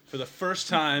 For the first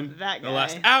time That in the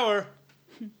last guy. hour.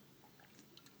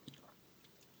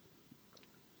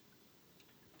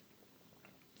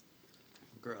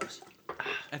 Gross.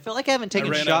 I feel like I haven't taken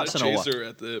I ran shots out in of a while. chaser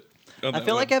at the. on I that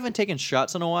feel one. like I haven't taken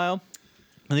shots in a while.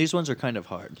 And these ones are kind of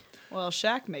hard. Well,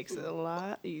 Shaq makes it a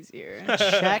lot easier.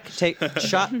 Shaq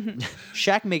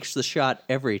makes the shot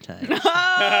every time.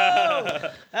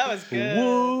 That was good.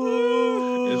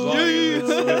 Whoa. As long as it's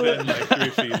within like 3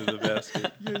 feet of the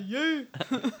basket.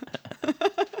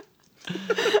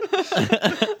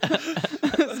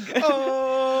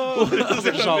 Oh, this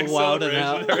We're just all wilding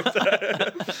out.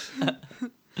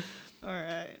 All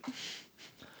right.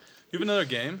 You have another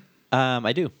game?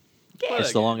 I do. Play It's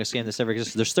that the game. longest game that's ever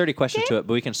existed. There's 30 questions to it,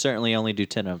 but we can certainly only do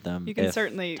 10 of them. You can if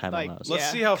certainly time like allows. Let's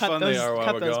yeah, see how cut fun those, they are while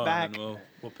cut we're those going, back. and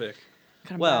we'll pick.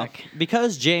 Cut 'em Well, back.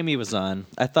 because Jamie was on,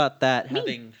 I thought that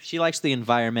she likes the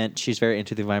environment. She's very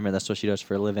into the environment. That's what she does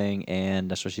for a living, and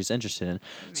that's what she's interested in.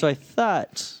 So I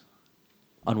thought,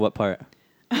 on what part?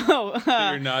 Oh,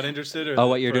 That you're not interested, or Oh, that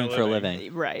what you're doing for a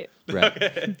living. right.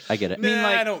 Right. I get it. Nah, mean,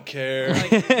 like- I don't care.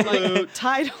 Like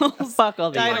titles. Fuck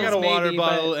all the I titles got a water maybe,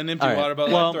 bottle, but- an empty All right. water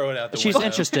bottle. Well, I throw it out the she's window.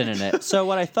 interested in it. So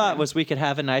what I thought was we could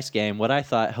have a nice game. What I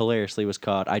thought hilariously was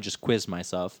called "I Just Quiz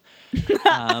Myself,"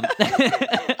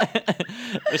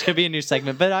 which could be a new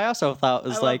segment. But I also thought it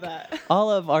was I love like that.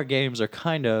 all of our games are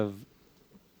kind of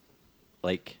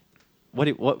like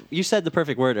what you said the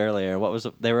perfect word earlier. What was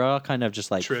it? They were all kind of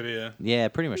just like Trivia. Yeah,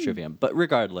 pretty much trivia. But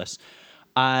regardless,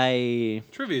 I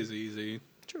Trivia is easy.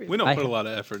 Trivia. We don't I- put a lot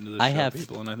of effort into this I show, have-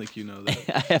 people, and I think you know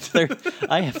that.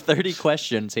 I have 30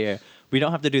 questions here. We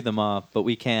don't have to do them all, but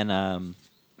we can.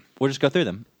 We'll just go through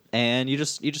them, and you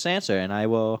just answer, and I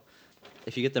will.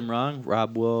 If you get them wrong,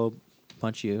 Rob will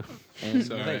punch you. In the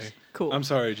Sorry. face. Cool. I'm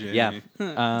sorry, Jamie. Yeah.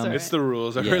 Sorry. It's the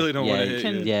rules. I Yeah, really don't yeah, want to you hit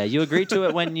can- you. Yeah, you agreed to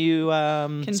it when you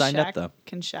Can signed Shaq, up, though.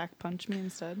 Can Shaq punch me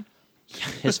instead?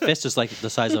 His fist is like the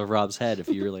size of Rob's head. If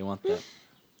you really want that,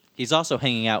 he's also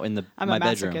hanging out in I'm my a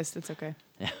bedroom. masochist. It's okay.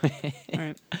 All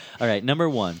right. All right, number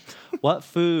 1. What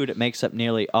food makes up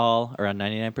nearly all, around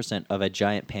 99% of a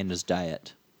giant panda's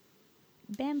diet?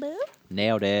 Bamboo.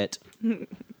 Nailed it.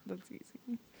 That's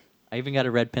easy. I even got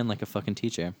a red pen like a fucking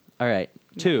teacher. All right.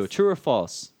 2, Nice. true or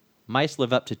false? Mice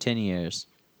live up to 10 years.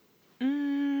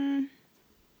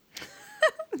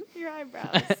 Your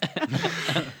eyebrows.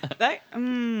 that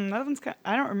one's kind.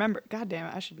 I don't remember. God damn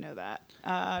it! I should know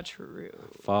that. True.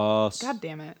 False. God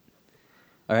damn it.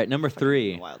 All right, number Fucking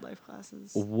 3. Wildlife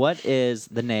classes. What is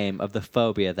the name of the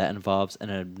phobia that involves an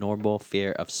abnormal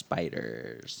fear of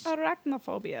spiders?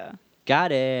 Arachnophobia.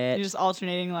 Got it. You're just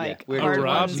alternating like weird hard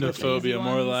ones with easy Arachnophobia,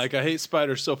 more ones. like I hate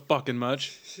spiders so fucking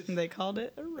much. They called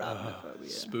it arachnophobia.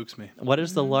 Spooks me. What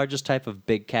is the largest type of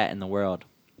big cat in the world?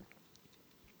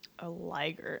 A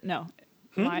liger. No.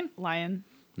 Hmm? Lion.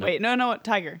 Nope. Wait, no,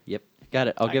 tiger. Yep. Got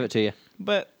it. I'll give it to you.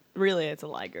 But really, it's a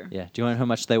liger. Yeah. Do you want to know how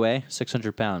much they weigh?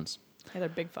 600 pounds. Yeah, they're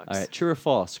big fucks. All right. True or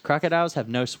false? Crocodiles have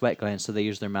no sweat glands, so they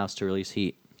use their mouths to release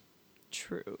heat.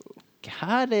 True.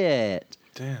 Got it.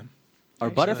 Damn. Are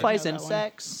Actually, butterflies I know that one.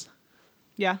 insects?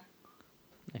 Yeah.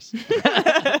 Nice.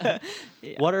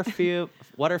 Yeah. What are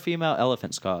female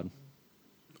elephants called?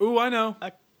 Ooh, I know.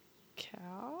 A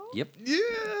cow? Yep.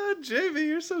 Yeah, Jamie,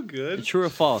 you're so good. True or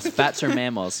false? Bats are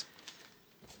mammals.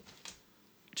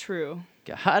 True.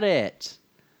 Got it.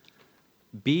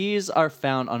 Bees are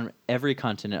found on every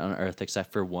continent on Earth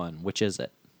except for one. Which is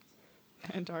it?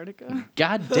 Antarctica.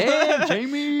 God damn,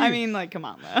 Jamie. I mean, like, come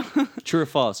on, though. True or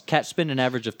false? Cats spend an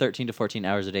average of 13 to 14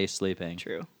 hours a day sleeping.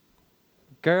 True.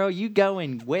 Girl, you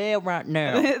going well right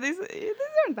now. these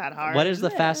aren't that hard. What is the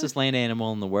Yeah. fastest land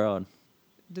animal in the world?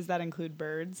 does that include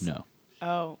birds? No.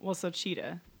 Oh, well, so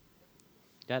cheetah.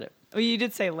 Got it. Oh, you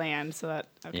did say land, so that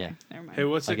okay. Yeah. Never mind. Hey,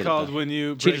 what's I it get it, called though. when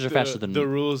you Cheetahs break are faster than the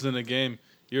rules in a game?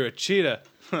 You're a cheetah.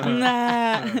 Nah.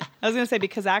 I was gonna say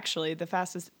because actually the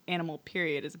fastest animal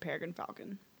period is a peregrine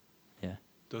falcon. Yeah.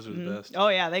 Those are the best. Oh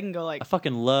yeah, they can go like I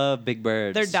fucking love big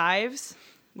birds. their dives.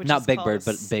 Which Not is big called bird, a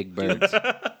but s- big birds.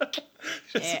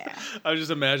 Yeah. I was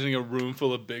just imagining a room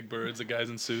full of big birds, the guys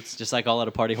in suits. Just like all at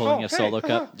a party holding Oh, a solo hey,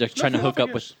 cup, just trying to hook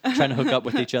up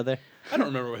with each other. I don't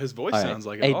remember what his voice All right. sounds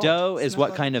like at A all. doe is what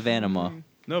Snuff kind like- of animal?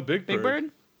 No, big bird. Big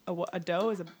bird. A doe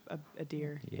is a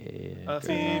deer. Yeah. A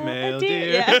female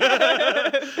deer, deer.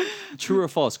 yeah. True or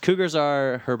false? Cougars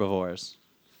are herbivores.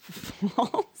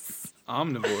 False.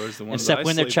 Omnivores, the ones Except I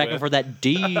when they're sleep checking with. for that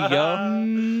D, yo.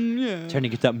 Yeah. Trying to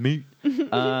get that meat.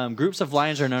 Groups of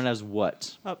lions are known as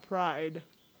what? A pride.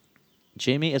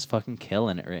 Jamie is fucking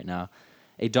killing it right now.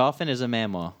 A dolphin is a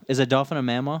mammal. Is a dolphin a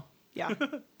mammal? Yeah.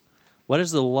 What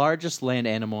is the largest land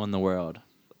animal in the world?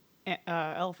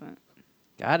 Elephant.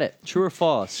 Got it. True or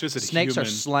false? Just a Snakes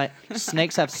human.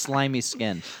 snakes have slimy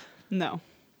skin. No.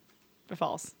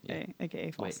 False. Yeah.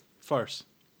 AKA false. Wait. Farce.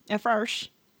 A farce.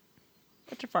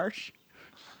 What's a farce?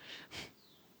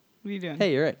 What are you doing?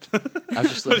 Hey, you're right. I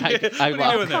was just What are you doing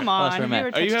there? Come lost on. where I'm Have you at.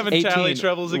 ever Are you touched having a- tally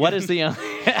troubles again? What is the?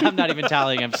 I'm not even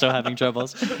tallying. I'm still having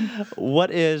troubles. What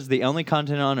is the only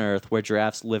continent on Earth where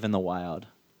giraffes live in the wild?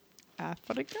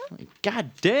 Africa?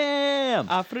 God damn!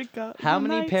 Africa. How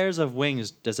many Nice. pairs of wings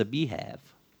does a bee have?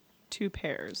 2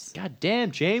 pairs. God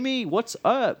damn, Jamie, what's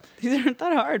up? These aren't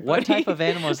that hard. What buddy. type of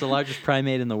animal is the largest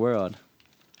primate in the world?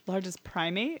 Largest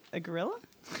primate? A gorilla?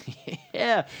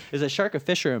 Yeah, is a shark a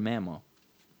fish or a mammal?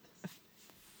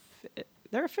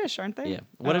 They're a fish, aren't they? Yeah.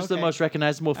 What is the okay. most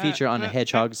recognizable feature on a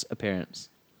hedgehog's appearance?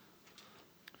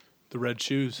 The red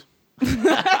shoes.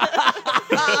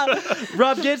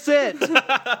 Rob gets it.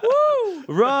 Woo!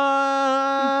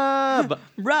 Rob.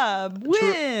 Rob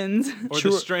wins. Or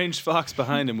True- the strange fox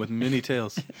behind him with many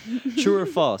tails. True or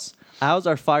false? Owls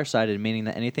are farsighted, meaning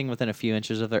that anything within a few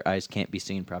inches of their eyes can't be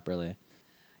seen properly.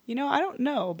 You know, I don't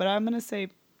know, but I'm gonna say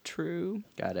true.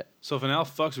 Got it. So if an owl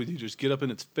fucks with you, just get up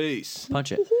in its face.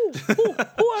 Punch it.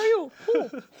 Who are you?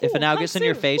 If an owl gets in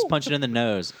your face, punch it in the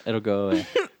nose. It'll go away.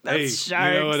 Hey, That's you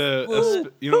know what sharks.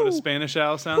 you know what a Spanish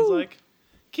owl sounds like?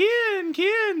 Ken.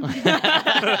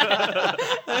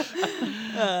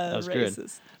 That was good.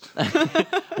 racist.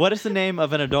 What is the name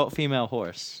of an adult female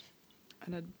horse?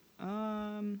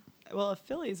 Well, a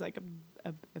filly's like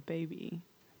a baby.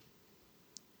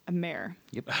 A mare.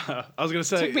 I was gonna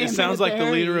say Took me a it sounds minute like the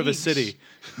there. leader of a Yeesh. city.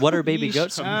 What are baby Yeesh.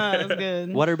 goats? Ah, that was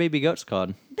good. What are baby goats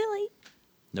called? Billy.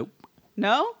 Nope.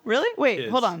 No? Really? Wait,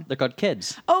 Kids. hold on. They're called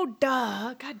kids. Oh,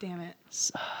 duh. God damn it.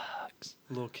 Sucks.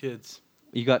 Little kids.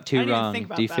 You got I 2 didn't even wrong. think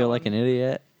about Do you that feel like one. an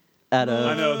idiot? Out of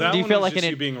I know that do you one feel was like just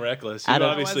an you being reckless. Out You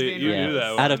of- obviously being you yeah. knew that.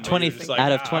 out one, of but 20 you're just like,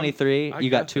 out of "Ah, 23, I you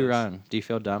got got 2 this." wrong. Do you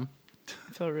feel dumb?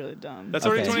 I feel really dumb. That's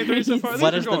already Okay. 23 so far. These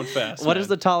What are is going the fast. What is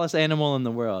the man. tallest animal in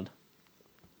the world?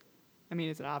 I mean,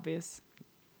 is it obvious?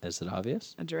 Is it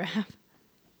obvious? A giraffe?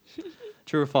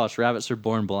 True or false? Rabbits are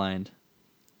born blind.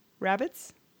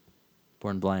 Rabbits?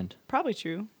 Born blind. Probably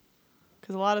true.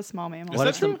 Because a lot of small mammals. Is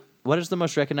that true? What is the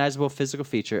most recognizable physical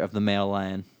feature of the male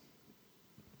lion?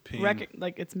 Peen.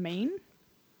 Like its mane?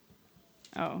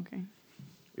 Oh, okay.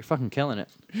 You're fucking killing it.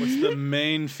 What's the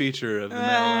main feature of the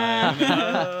male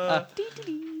lion?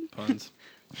 Puns.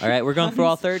 All right, we're going through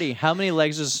all 30. How many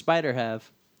legs does a spider have?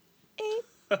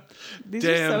 These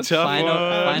Damn, are so tough cute. one.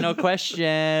 Final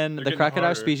question. The getting crocodile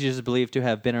harder. species is believed to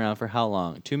have been around for how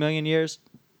long? 2 million years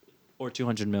or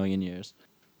 200 million years?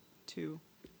 2.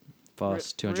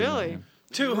 False. 200 really? million.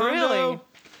 200. Really?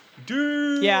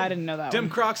 Dude. Yeah, I didn't know that Dem one.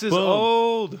 Crocs is Boom.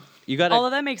 old. You got Although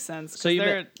it. that makes sense. So So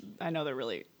you I know they're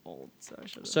really old, so I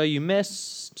should. So you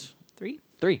missed 3?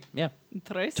 3. Yeah.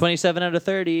 Tres? 27 out of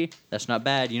 30. That's not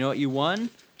bad. You know what you won?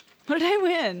 What did I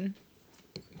win?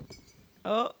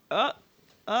 Oh.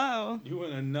 You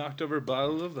went and knocked over a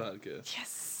bottle of vodka.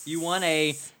 Yes. You won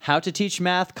a How to Teach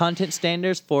Math Content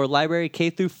Standards for Library K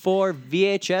through 4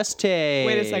 VHS tape.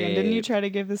 Wait a second. Didn't you try to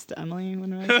give this to Emily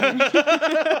when I was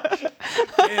there?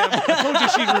 Damn. Told you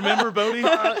she'd remember, Bodie.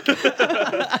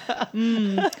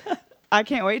 I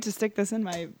can't wait to stick this in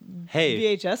my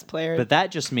Hey, VHS player. but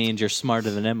that just means you're smarter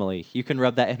than Emily. You can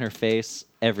rub that in her face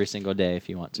every single day if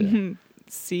you want to.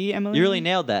 See, Emily? You really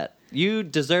nailed that. You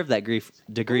deserve that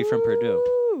degree from Purdue.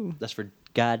 Ooh. That's for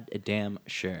goddamn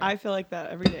sure. I feel like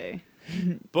that every day.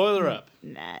 Boiler up.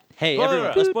 Nah. Hey, Boiler everyone,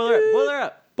 up. let's boiler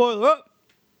up. Boiler up.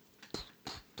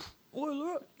 Boiler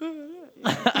up. Boiler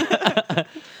up.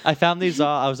 I found these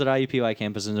all. I was at IUPUI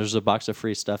campus, and there's a box of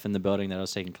free stuff in the building that I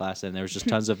was taking class in. There was just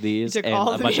tons of these took and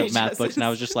all a the bunch of math books, and I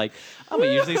was just like, I'm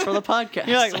gonna use these for the podcast.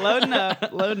 You're like loading up,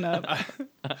 loading up.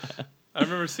 I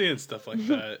remember seeing stuff like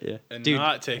that Yeah. and Dude,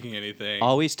 not taking anything.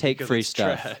 always take because free it's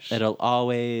stuff. trash. It'll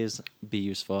always be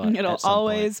useful. It'll at some point.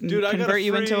 always Dude, I got convert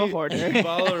you into a free hoarder.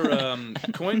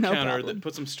 baller coin No counter problem. that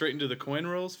puts them straight into the coin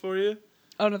rolls for you.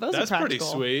 Oh no, those That's are pretty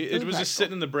practical. sweet. Those It are was just practical.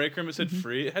 sitting in the break room. It said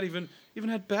free. It had even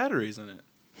had batteries in it.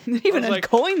 It even I was had like-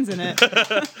 coins in it.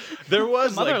 There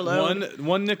was Mother like load.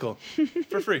 one nickel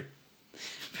for free.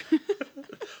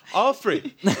 All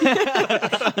free.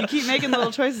 You keep making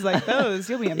little choices like those,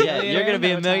 you'll be a millionaire. Yeah, you're gonna in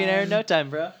be no a millionaire in time. no time,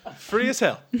 bro. Free as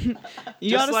hell. You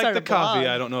Just oughta like start the a blog. coffee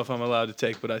I don't know if I'm allowed to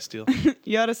take, but I steal.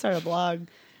 You ought to start a blog.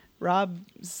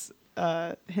 Rob's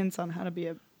hints on how to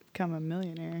become a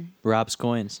millionaire. Rob's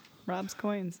coins. Rob's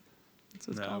coins. That's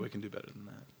what it's No, called. we can do better than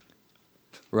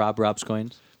that. Rob's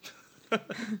coins.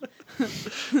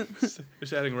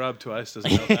 Just adding Rob twice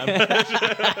doesn't help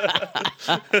that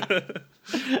much.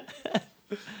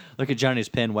 Look at Johnny's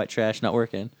pen, white trash, not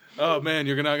working. Oh man,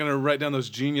 you're not gonna write down those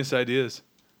genius ideas.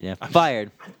 Yeah,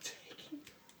 fired.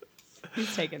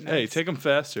 He's taking notes. Hey, take them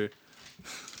faster.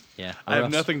 Yeah, I have or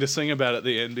else nothing to sing about at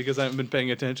the end because I haven't been paying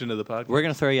attention to the podcast. We're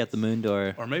gonna throw you at the moon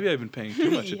door. Or maybe I've been paying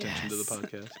too much attention to the Yes.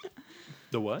 podcast.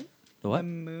 The what? The The what?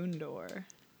 moon door.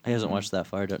 He hasn't watched that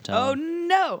far. Don't tell Oh him.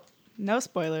 no! No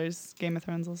spoilers, Game of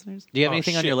Thrones listeners. Do you have Oh,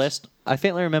 anything on your shit. list? I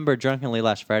faintly remember drunkenly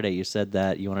last Friday you said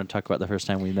that you wanted to talk about the first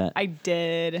time we met. I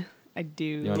did. I do.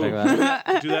 You wanna talk about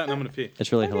it? Do that and I'm gonna pee.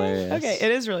 It's really hilarious. Okay,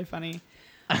 it is really funny.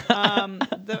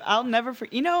 I'll never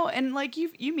forget. You know, and like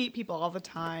you meet people all the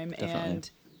time, Definitely. and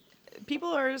people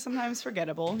are sometimes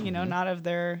forgettable. You know, not of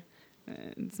their.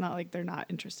 It's not like they're not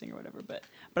interesting or whatever, but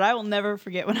I will never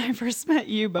forget when I first met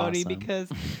you, Bodie, Awesome. because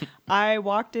I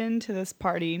walked into this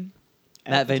party.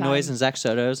 at Matt the Vanois time. and Zach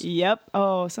Soto's. Yep.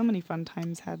 Oh, so many fun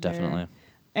times had there. Definitely.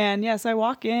 And yes, I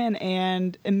walk in,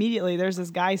 and immediately there's this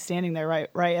guy standing there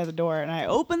right at the door, and I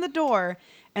open the door,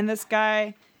 and this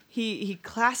guy he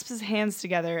clasps his hands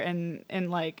together and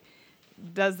like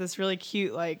does this really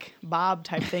cute like bob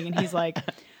type thing, and he's like,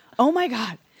 "Oh my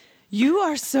God, you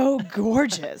are so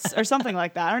gorgeous," or something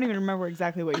like that. I don't even remember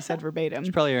exactly what he said verbatim.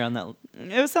 Probably around that.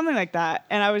 It was something like that,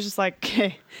 and I was just like,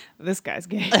 "Okay, this guy's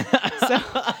gay." So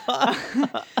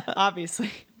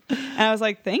obviously. And I was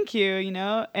like, "Thank you," you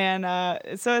know, and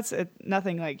so it's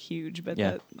nothing like huge, but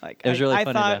Yeah. like It was really I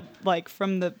funny, thought though. like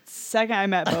from the second I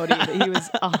met Bodie that he was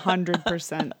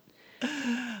 100%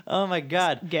 Oh my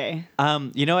God. gay.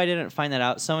 You know, I didn't find that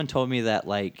out. Someone told me that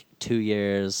like 2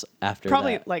 years after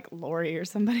Probably that. like Lori or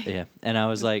somebody. Yeah, and I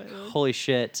was like, "Holy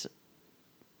shit,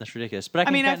 that's ridiculous." But I, I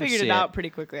can mean, I kind of figured see it out pretty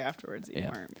quickly afterwards. You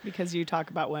Yeah. weren't, because you talk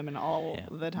about women all Yeah.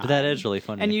 the time. But that is really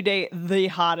funny. And you date the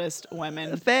hottest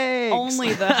women. Thanks.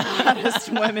 Only the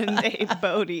hottest women date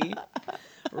Bodie.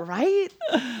 Right?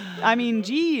 I mean,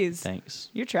 geez. Thanks.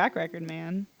 Your track record,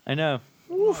 man. I know.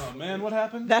 Oh man, what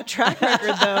happened? That track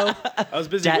record, though. I was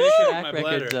busy That vacating track my record,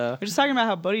 bladder. though. We're just talking about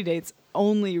how Bodie dates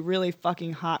only really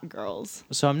fucking hot girls.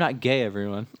 So I'm not gay,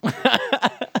 everyone.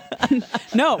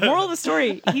 No, moral of the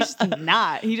story, he's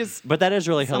not. He just But that is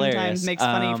really Sometimes hilarious. makes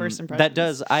funny first That impressions.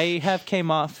 does. I have came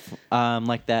off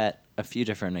like that a few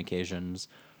different occasions,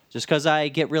 just because I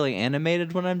get really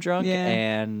animated when I'm drunk, Yeah.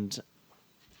 and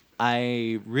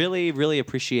I really, really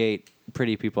appreciate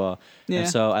pretty people, Yeah. and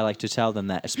so I like to tell them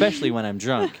that, especially when I'm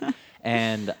drunk.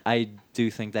 And I do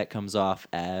think that comes off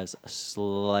as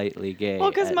slightly gay.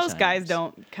 well, because at most guys times.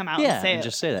 don't come out Yeah, and say and it.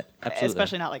 just say that. Absolutely.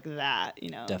 Especially not like that, you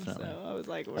know. Definitely. So I was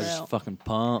like, I was well, just fucking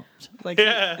pumped. like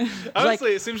Yeah,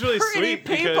 honestly, it seems really sweet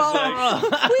because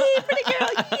like, we pretty girl,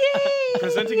 yay!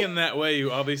 presenting in that way,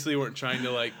 you obviously weren't trying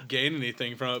to like gain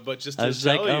anything from it, but just to I was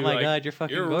tell like, you, "Oh my like, God, you're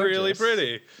fucking you're really gorgeous."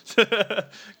 pretty."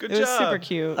 Good It was job. super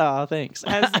cute. Oh, thanks.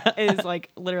 As is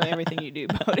like literally everything you do,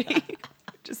 Bodie.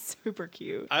 Just super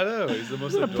cute. I know he's the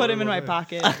most. I'm gonna put him in my adorable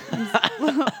pocket.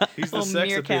 man. He's the little sex appeal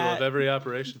meerkat. of every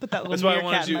operation. Put that little That's why I meerkat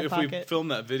wanted in you. my If we pocket. film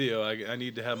that video, I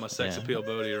need to have my sex Yeah. appeal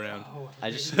Bodie around. I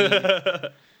just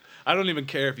I don't even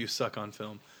care if you suck on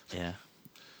film. yeah.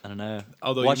 I don't know.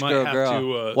 Although Watch you might girl, have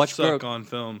girl. to Watch suck girl. on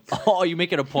film. Oh, you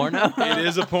making a porno? It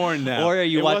is a porn now. Or are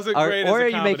you it watch- wasn't or, great or as are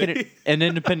a you making comedy. an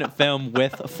independent film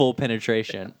with full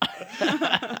penetration?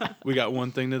 We got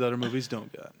one thing that other movies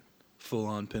don't got: full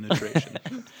on penetration.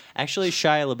 Actually,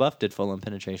 Shia LaBeouf did full on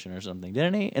penetration or something,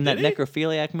 didn't he? In that Did he?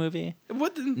 necrophiliac movie,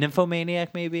 What? The,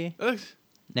 Nymphomaniac maybe.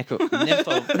 Nympho.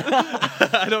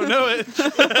 I don't know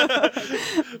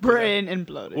it. Brain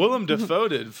imploded. Willem Dafoe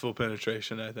did full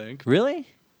penetration, I think. Really?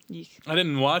 Yeek. I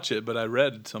didn't watch it, but I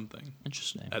read something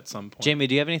Interesting. at some point. Jamie,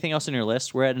 do you have anything else on your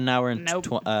list? We're at an hour and Nope.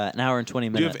 an hour and 20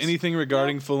 do minutes. you have anything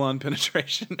regarding full-on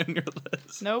penetration in your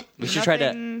list? Nope. We should try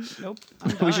to- nothing. Nope. I'm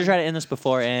We should done. try to end this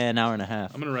before an hour and a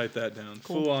half. I'm gonna write that down.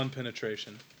 Cool. Full-on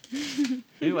penetration.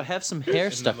 Ooh, I have some hair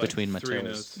And, stuck like, between my 3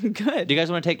 toes. notes. Good. Do you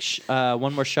guys want to take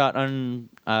one more shot on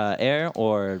air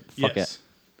or fuck Yes.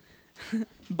 it?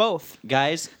 Both.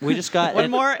 Guys, we just got One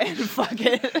more and fuck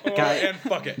it. Guy- And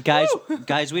fuck it.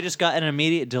 guys, we just got an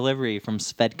immediate delivery from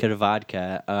Svedka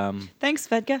Vodka. Thanks,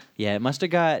 Vedka. Yeah, it must have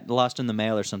got lost in the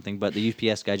mail or something, but the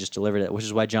UPS guy just delivered it, which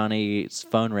is why Johnny's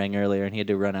phone rang earlier and he had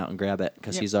to run out and grab it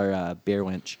because Yep. he's our beer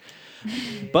winch.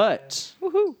 But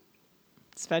Woohoo.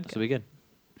 It's Vedka. this will be good.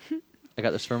 I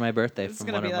got this for my birthday This is from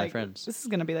gonna one be of my like friends. this is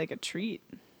gonna be like a treat.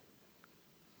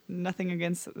 Nothing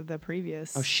against the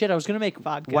previous. Oh shit! I was gonna make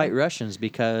Vodka. White Russians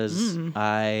because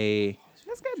I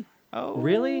That's good. Oh,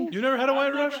 really. You never had a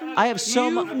White Russian? I have so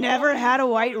You've much. never had a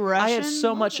White Russian?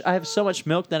 I have so much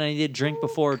milk that I need to drink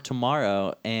before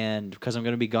tomorrow, and because I'm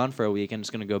going to be gone for a week and it's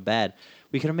going to go bad,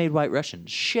 we could have made White Russians.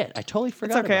 Shit, I totally It's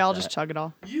forgot. okay. about I'll that. just chug it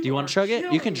all. Do you want to chug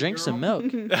it? You can drink some milk.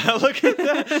 Look at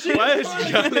that. Why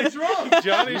is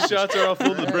Johnny's shots are all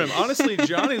full to the brim. Honestly,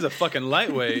 Johnny's a fucking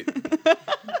lightweight.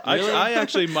 I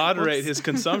actually moderate his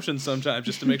consumption sometimes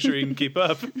just to make sure he can keep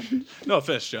up. No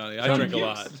offense, Johnny. I drink a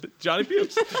lot. Johnny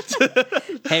pukes.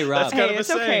 Hey Rob, That's kind Hey, of a it's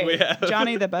saying okay. we have.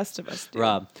 Johnny, the best of us. Do.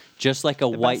 Rob, just like a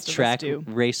best white of us track do.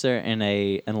 racer in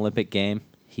an Olympic game,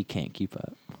 he can't keep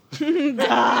up. Whoa!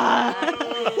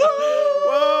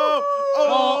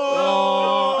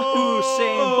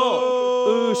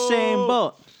 Oh! Usain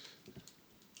Bolt.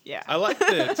 Yeah. I like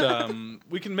that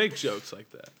we can make jokes like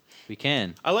that. We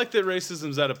can. I like that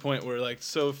racism's at a point where like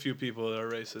so few people are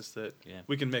racist that Yeah.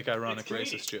 we can make ironic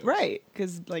It's racist jokes. Right,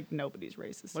 because like nobody's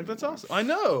racist. Like that's anymore. awesome. I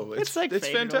know. It's like it's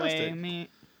faded fantastic. away. I mean,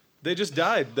 They just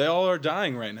died. They all are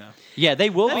dying right now. Yeah, they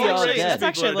will that's be all actually, racist. dead. that's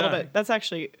actually a People are little dying. bit. That's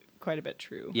actually quite a bit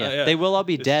true. Yeah, yeah. they will all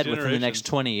be It's dead within the generations. next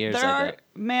 20 years. There I are bet.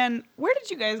 man. Where did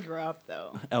you guys grow up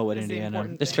though? Elwood, is the Indiana.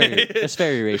 important It's thing.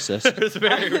 very racist. It's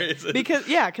very racist.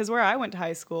 Because where I went to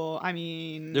high school, I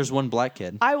mean, There's one black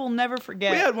kid. I will never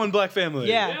forget. we had one black family.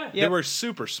 Yeah. Yeah. They Yep. were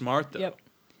super smart though. Yep.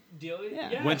 Delia?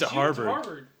 Yeah. Went to she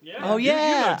Harvard. Yeah. Oh You know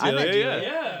yeah, I Delia, met yeah. Delia.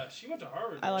 Yeah, she went to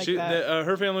Harvard. I like She, that.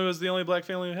 her family was the only black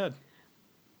family we had.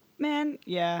 Man,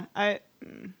 yeah.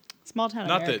 Small town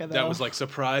Not America that though. that was like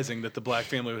surprising that the black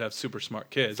family would have super smart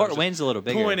kids. I Fort was just Wayne's a little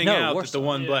bigger. pointing no, out Warsaw. that the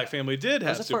one Yeah. black family did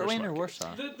have Was it super Fort Wayne smart or kids.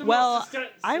 Warsaw? The Well, most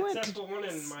I went successful one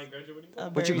in my graduating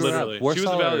class. Where'd you very- grow up? Literally. She Warsaw was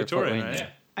a or valedictorian, Fort Wayne? right? Yeah.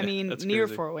 I mean, that's near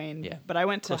crazy. Fort Wayne. Yeah. But I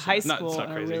went to Close high enough. Not- school it's not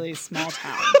in a crazy. really small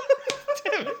town.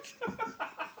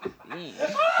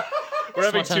 We're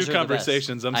having Small towns two are the best.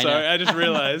 conversations. I'm I sorry. know. I just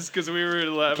realized because we were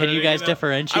laughing. Can you guys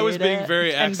differentiate I was being it?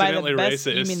 very And by the accidentally best,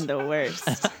 racist. you mean the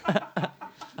worst.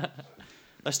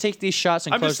 Let's take these shots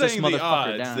and I'm close just this saying the motherfucker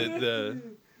odds down. that the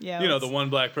Yeah. the let's- one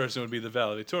black person would be the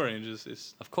valedictorian. Just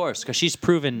it's Of course, because she's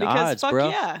proven because odds, fuck bro.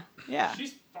 yeah, yeah.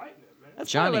 She's fighting it, man.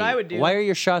 That's Johnny, probably what I would do. why are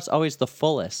your shots always the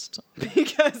fullest?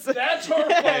 because That's her fault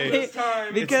this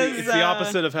time. Because- it's the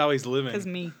opposite of how he's living. because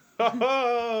me.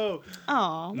 Oh,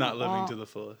 Oh, not living to the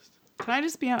fullest. Can I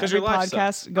just be on 'Cause every your life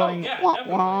podcast sucks. going yeah, wah,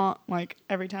 definitely. wah, like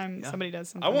every time somebody does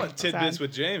something? I want tidbits sad.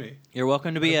 with Jamie. You're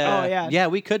welcome to be a. Oh, yeah. Yeah,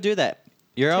 we could do that.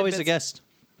 You're always a Tidbits. guest.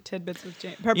 tidbits with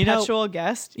James. You know- Perpetual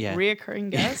guest, Yeah.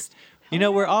 reoccurring guest. You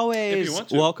know, we're If always you want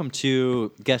to. welcome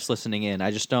to guests listening in.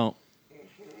 I just don't.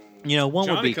 You know, one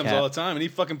would Johnny be comes Cap. all the time, and he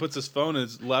fucking puts his phone in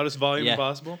his loudest volume Yeah.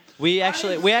 possible. We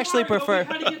actually prefer.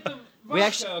 We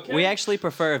We actually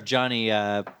prefer if Johnny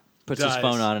puts his Dies.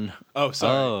 phone on. And, Oh,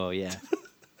 sorry. oh yeah.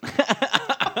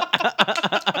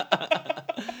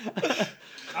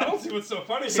 I don't see what's so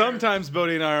funny. Sometimes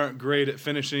Bodie and I aren't great at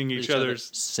finishing each other's.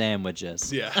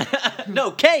 sandwiches. Yeah.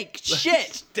 No cake.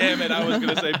 Shit. Damn it! I was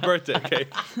gonna say birthday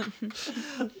cake.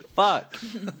 Fuck.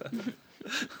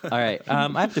 All right.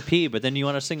 I have to pee, but then you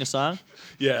want to sing a song?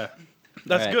 Yeah.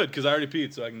 That's All right. good because I alady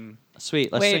peed, so I can.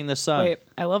 Sweet. Let's sing this song. Wait,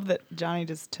 I love that Johnny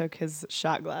just took his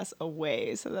shot glass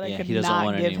away so that Yeah, I could he doesn't not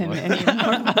want it give him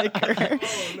anymore. any more liquor.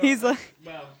 He's like,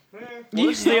 Well, Well,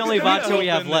 this is the only gonna vodka we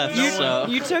have open left. the- So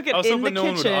you took I it was in the hoping no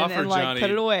one would kitchen offer and like Johnny put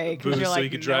it away booze because you're like, so he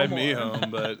could no drive more. me home,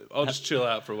 but I'll just chill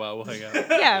out for a while. We'll hang out.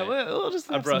 Yeah, we'll just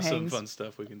I have brought some some hangs. fun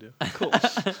stuff we can do. Cool.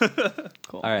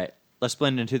 Cool. all right, let's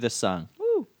blend into this song.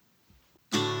 Woo.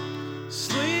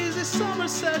 Sleazy summer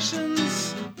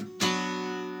sessions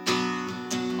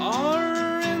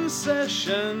are in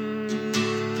session.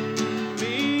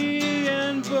 Me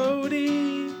and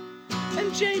Bodie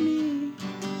and Jamie,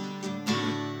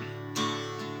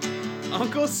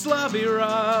 Uncle Slobby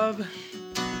Rob,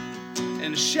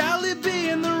 and Shally B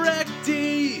and the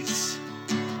Recties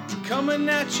coming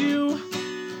at you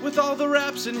with all the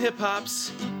raps and hip hops.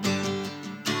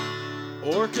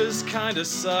 Orcas kinda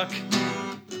suck.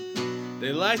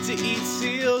 They like to eat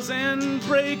seals and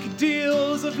break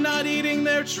deals of not eating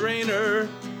their trainer.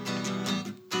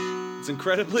 It's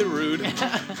incredibly rude. If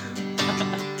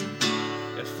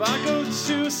I go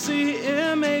to see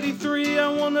M83, I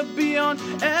wanna be on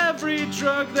every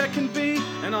drug that can be,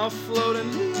 and I'll float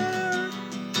in the air.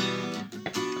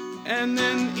 And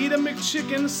then eat a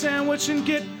McChicken sandwich and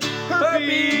get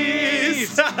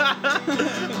herpes.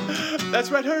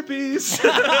 That's right, herpes.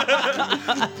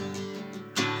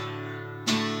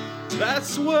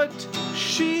 That's what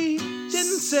she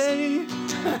didn't say.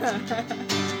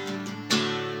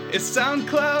 Is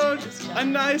SoundCloud a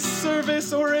nice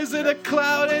service, or is it a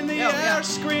cloud in the air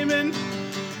screaming?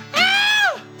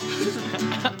 Ah!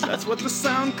 That's what the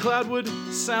SoundCloud would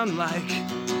sound like.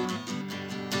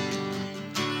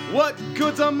 What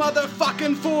good's a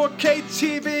motherfucking 4K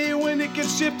TV when it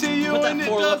gets shipped to you Put that and it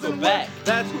four local doesn't back. work?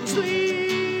 That's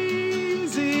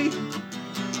sleazy.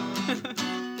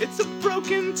 It's a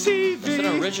broken TV. It's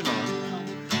an original.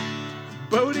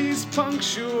 Bodie's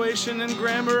punctuation and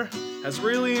grammar has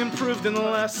really improved in the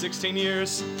last 16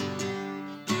 years.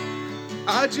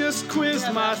 I just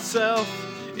quizzed myself.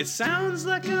 It sounds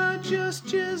like I just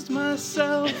jizzed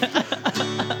myself.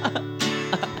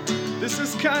 This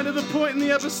is kind of the point in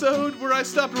the episode where I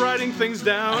stopped writing things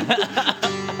down.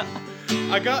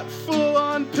 I got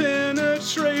full-on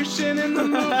penetration in the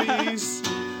movies.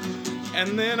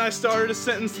 And then I started a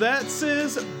sentence that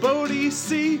says, Bodie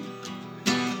C.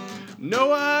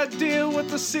 No idea what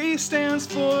the C stands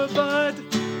for, but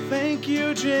thank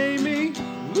you, Jamie.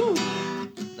 Woo.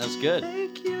 That's good.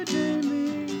 Thank you,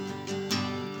 Jamie.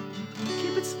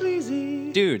 Keep it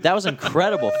sleazy. Dude, that was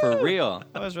incredible for real.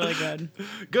 That was really good.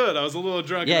 Good. I was a little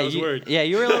drunk and I was worried.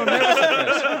 You were a little nervous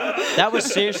at first. That was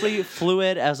seriously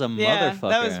fluid as a Yeah, motherfucker.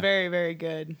 that was very, very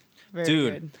good. Very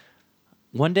Dude. good.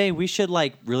 One day we should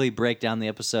like really break down the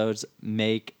episodes,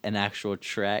 make an actual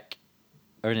track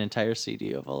or an entire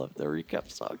CD of all of the recap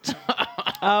songs.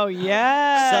 Oh,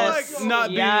 yes. Like not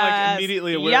being like Yes.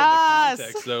 immediately aware Yes. of the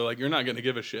context though. Like you're not gonna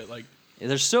give a shit. Like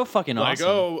They're so fucking awesome.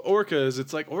 oh, orcas.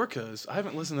 It's like orcas. I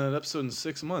haven't listened to that episode in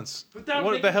 6 months. But that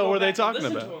What make the you hell go were they back and talking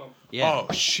listen about? to 'em. Yeah,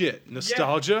 Oh shit.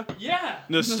 Nostalgia. Yeah.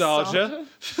 Nostalgia.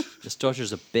 this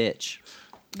torture's a bitch.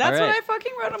 That's All what right. I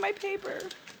fucking wrote on my paper.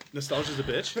 Nostalgia's a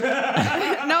bitch.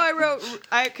 No, I wrote,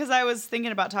 because I was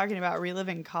thinking about talking about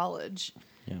reliving college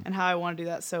Yeah. and how I want to do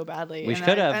that so badly. We And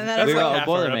could I- have. And then, We I were was all like half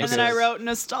our Boilermakers. and then I wrote,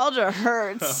 nostalgia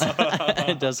hurts.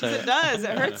 It does hurt. It does.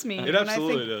 It hurts me. It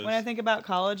absolutely does. When I think about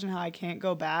college and how I can't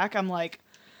go back, I'm like,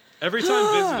 Every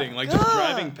time visiting, like just God.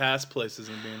 driving past places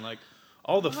and being like,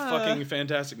 all the fucking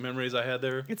fantastic memories I had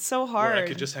there. it's so Where hard. I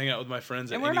could just hang out with my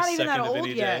friends at and we're any not even second that of old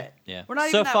any yet. day. Yeah. We're not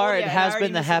so even that far, old it yet, has and I already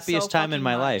been the miss it happiest so time in fucking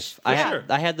my much. life. Yeah.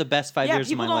 I had the best 5 Yeah,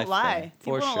 years of my people life. don't lie. then,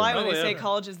 People for don't sure. lie when Oh, they say yeah.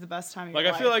 college is the best time of Like your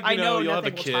I life. feel like know you'll have a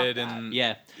nothing will top kid that. and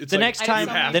Yeah. It's The like next you time,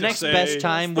 have the to next say, best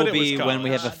time but will it was be when we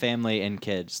have a college. family and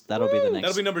kids. That'll be the next.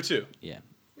 That'll be number 2. Yeah.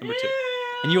 Number 2.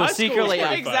 And you will High school was secretly.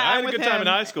 pretty Exam fun. I had a with good time in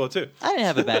him. high school too. I didn't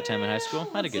have a bad time in high school.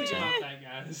 I had a good Think time. about that,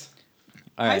 guys.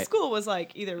 All High right. school was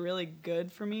like either really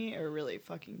good for me or really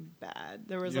fucking bad.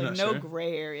 There was You're like not no sure?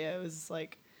 gray area. It was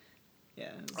like, yeah.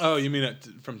 It was, Oh, you mean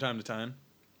from time to time?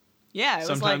 yeah. It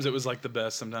Sometimes was like, it was like the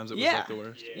best. Sometimes it was Yeah. like the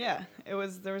worst. yeah. It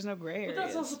was. There was no gray But area.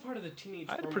 that's also part of the teenage.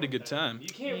 I had a hormone pretty good thing. time. You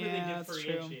can't really Yeah, that's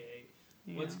true. differentiate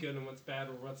what's good and what's bad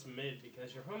or what's mid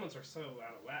because your hormones are so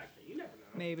out of whack that you never know.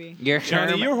 Maybe. Your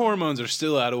Johnny, your hormones are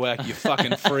still out of whack, you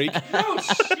fucking freak. Oh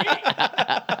shit!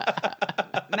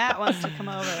 Matt wants to come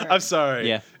over. I'm sorry.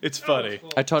 Yeah. It's funny.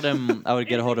 I told him I would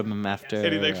get a hold of him after.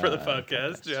 Anything for the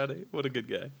podcast, Johnny. What a good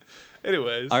guy.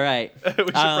 Anyways. All right. We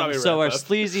should probably So wrap our up.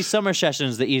 sleazy summer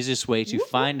sessions, the easiest way to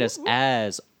find us,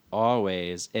 as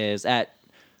always, is at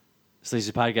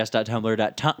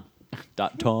sleazypodcast.tumblr.com.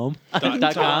 .com.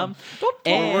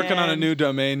 We're working on a new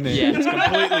domain name. Yeah. It's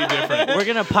completely different. We're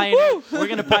gonna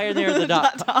pioneer the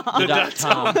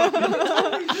 .com.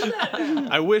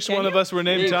 I wish one of us were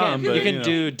named Tom, but you can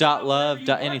do .love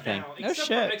 .anything. No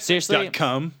shit. Seriously,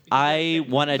 .com. I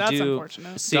want to That's do.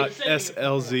 unfortunate. See,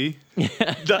 .slz.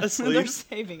 They're .sleeves.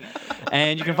 saving it.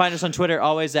 and you can find us on Twitter,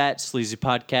 always at Sleazy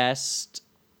Podcast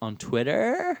on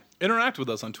Twitter. Interact with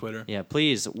us on Twitter. Yeah,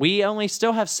 please. We only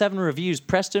still have 7 reviews.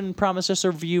 Preston promised us a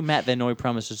review. Matt Van Noy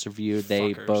promised us a review.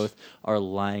 They Fuckers. both are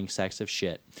lying sacks of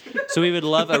shit. So we would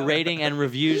love a rating and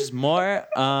reviews more.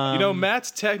 You know, Matt's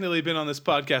technically been on this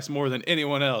podcast more than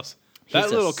anyone else. That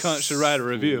he's a little cunt should write a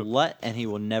review. Slut, and he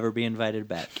will never be invited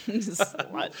back.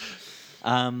 Slut.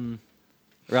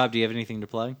 Rob, do you have anything to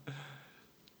plug?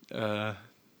 Hey,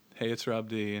 it's Rob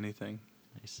D. Anything.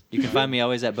 Nice. You can find me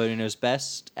always at Bodie Knows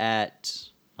Best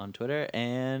on Twitter,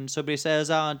 and somebody says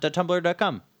on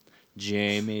tumblr.com.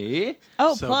 Jamie.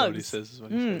 Oh, So plugs. Bodie says is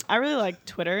what he said. I really like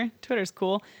Twitter. Twitter's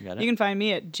cool. You got it? You can find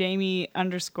me at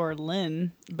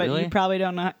Jamie_Lynn, but Really? you probably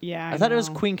don't know. Yeah, I thought it was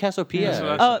know. Queen Cassiopeia. That's what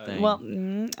I or thought. Oh, something. well,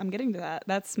 I'm getting to that.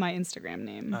 That's my Instagram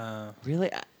name. Really?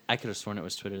 I could have sworn it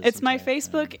was Twitter. this It's my entire time.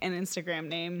 Facebook and Instagram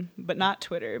name, but not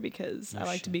Twitter because No I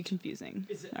like to be shit. confusing.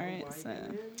 Is it All right. a So. white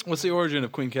man? What's the origin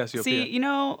of Queen Cassiopeia? See, you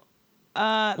know.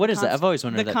 What is that? I've always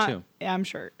wondered that too. Yeah, I'm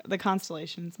sure. The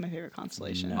constellation's my favorite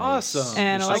constellation. Nice. Awesome.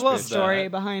 And I like love the story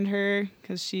that. behind her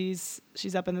because she's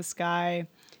up in the sky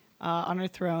on her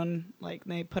throne. Like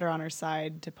they put her on her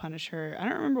side to punish her. I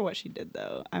don't remember what she did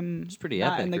though. I'm pretty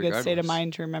not epic in the good state of regardless.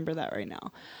 mind to remember that right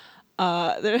now.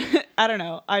 I don't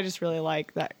know. I just really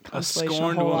like that A constellation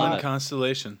scorned a whole woman lot.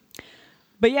 constellation.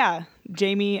 But yeah,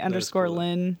 Jamie_Lynn.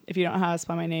 cool. If you don't know how to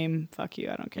spell my name, fuck you.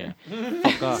 I don't care.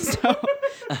 Fuck off.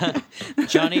 So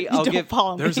Johnny, I'll don't give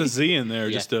follow me. There's a Z in there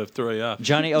Yeah. just to throw you off.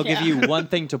 Johnny, I'll give Yeah. you one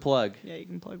thing to plug. Yeah, you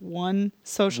can plug one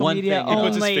social One media thing. He He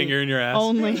only. puts his finger in your ass.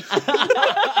 Only.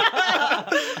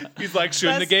 He's like,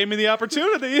 shouldn't have gave me the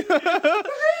opportunity.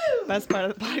 Best part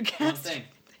of the podcast.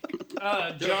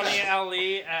 Johnny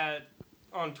Ali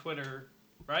on Twitter,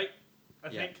 right? I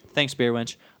think. Thanks, Beer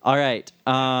Wench. All right.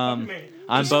 I'm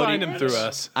Just find him Bodie. through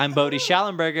us. I'm Bodie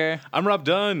Schallenberger, I'm Rob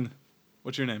Dunn.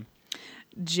 What's your name?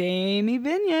 Jamie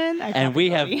Binion. and we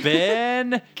have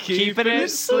been keeping it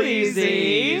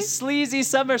sleazy. Sleazy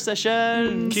summer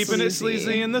session. Keeping it Sleazy.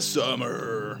 sleazy in the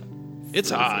summer. It's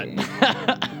hot.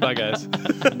 Bye, guys.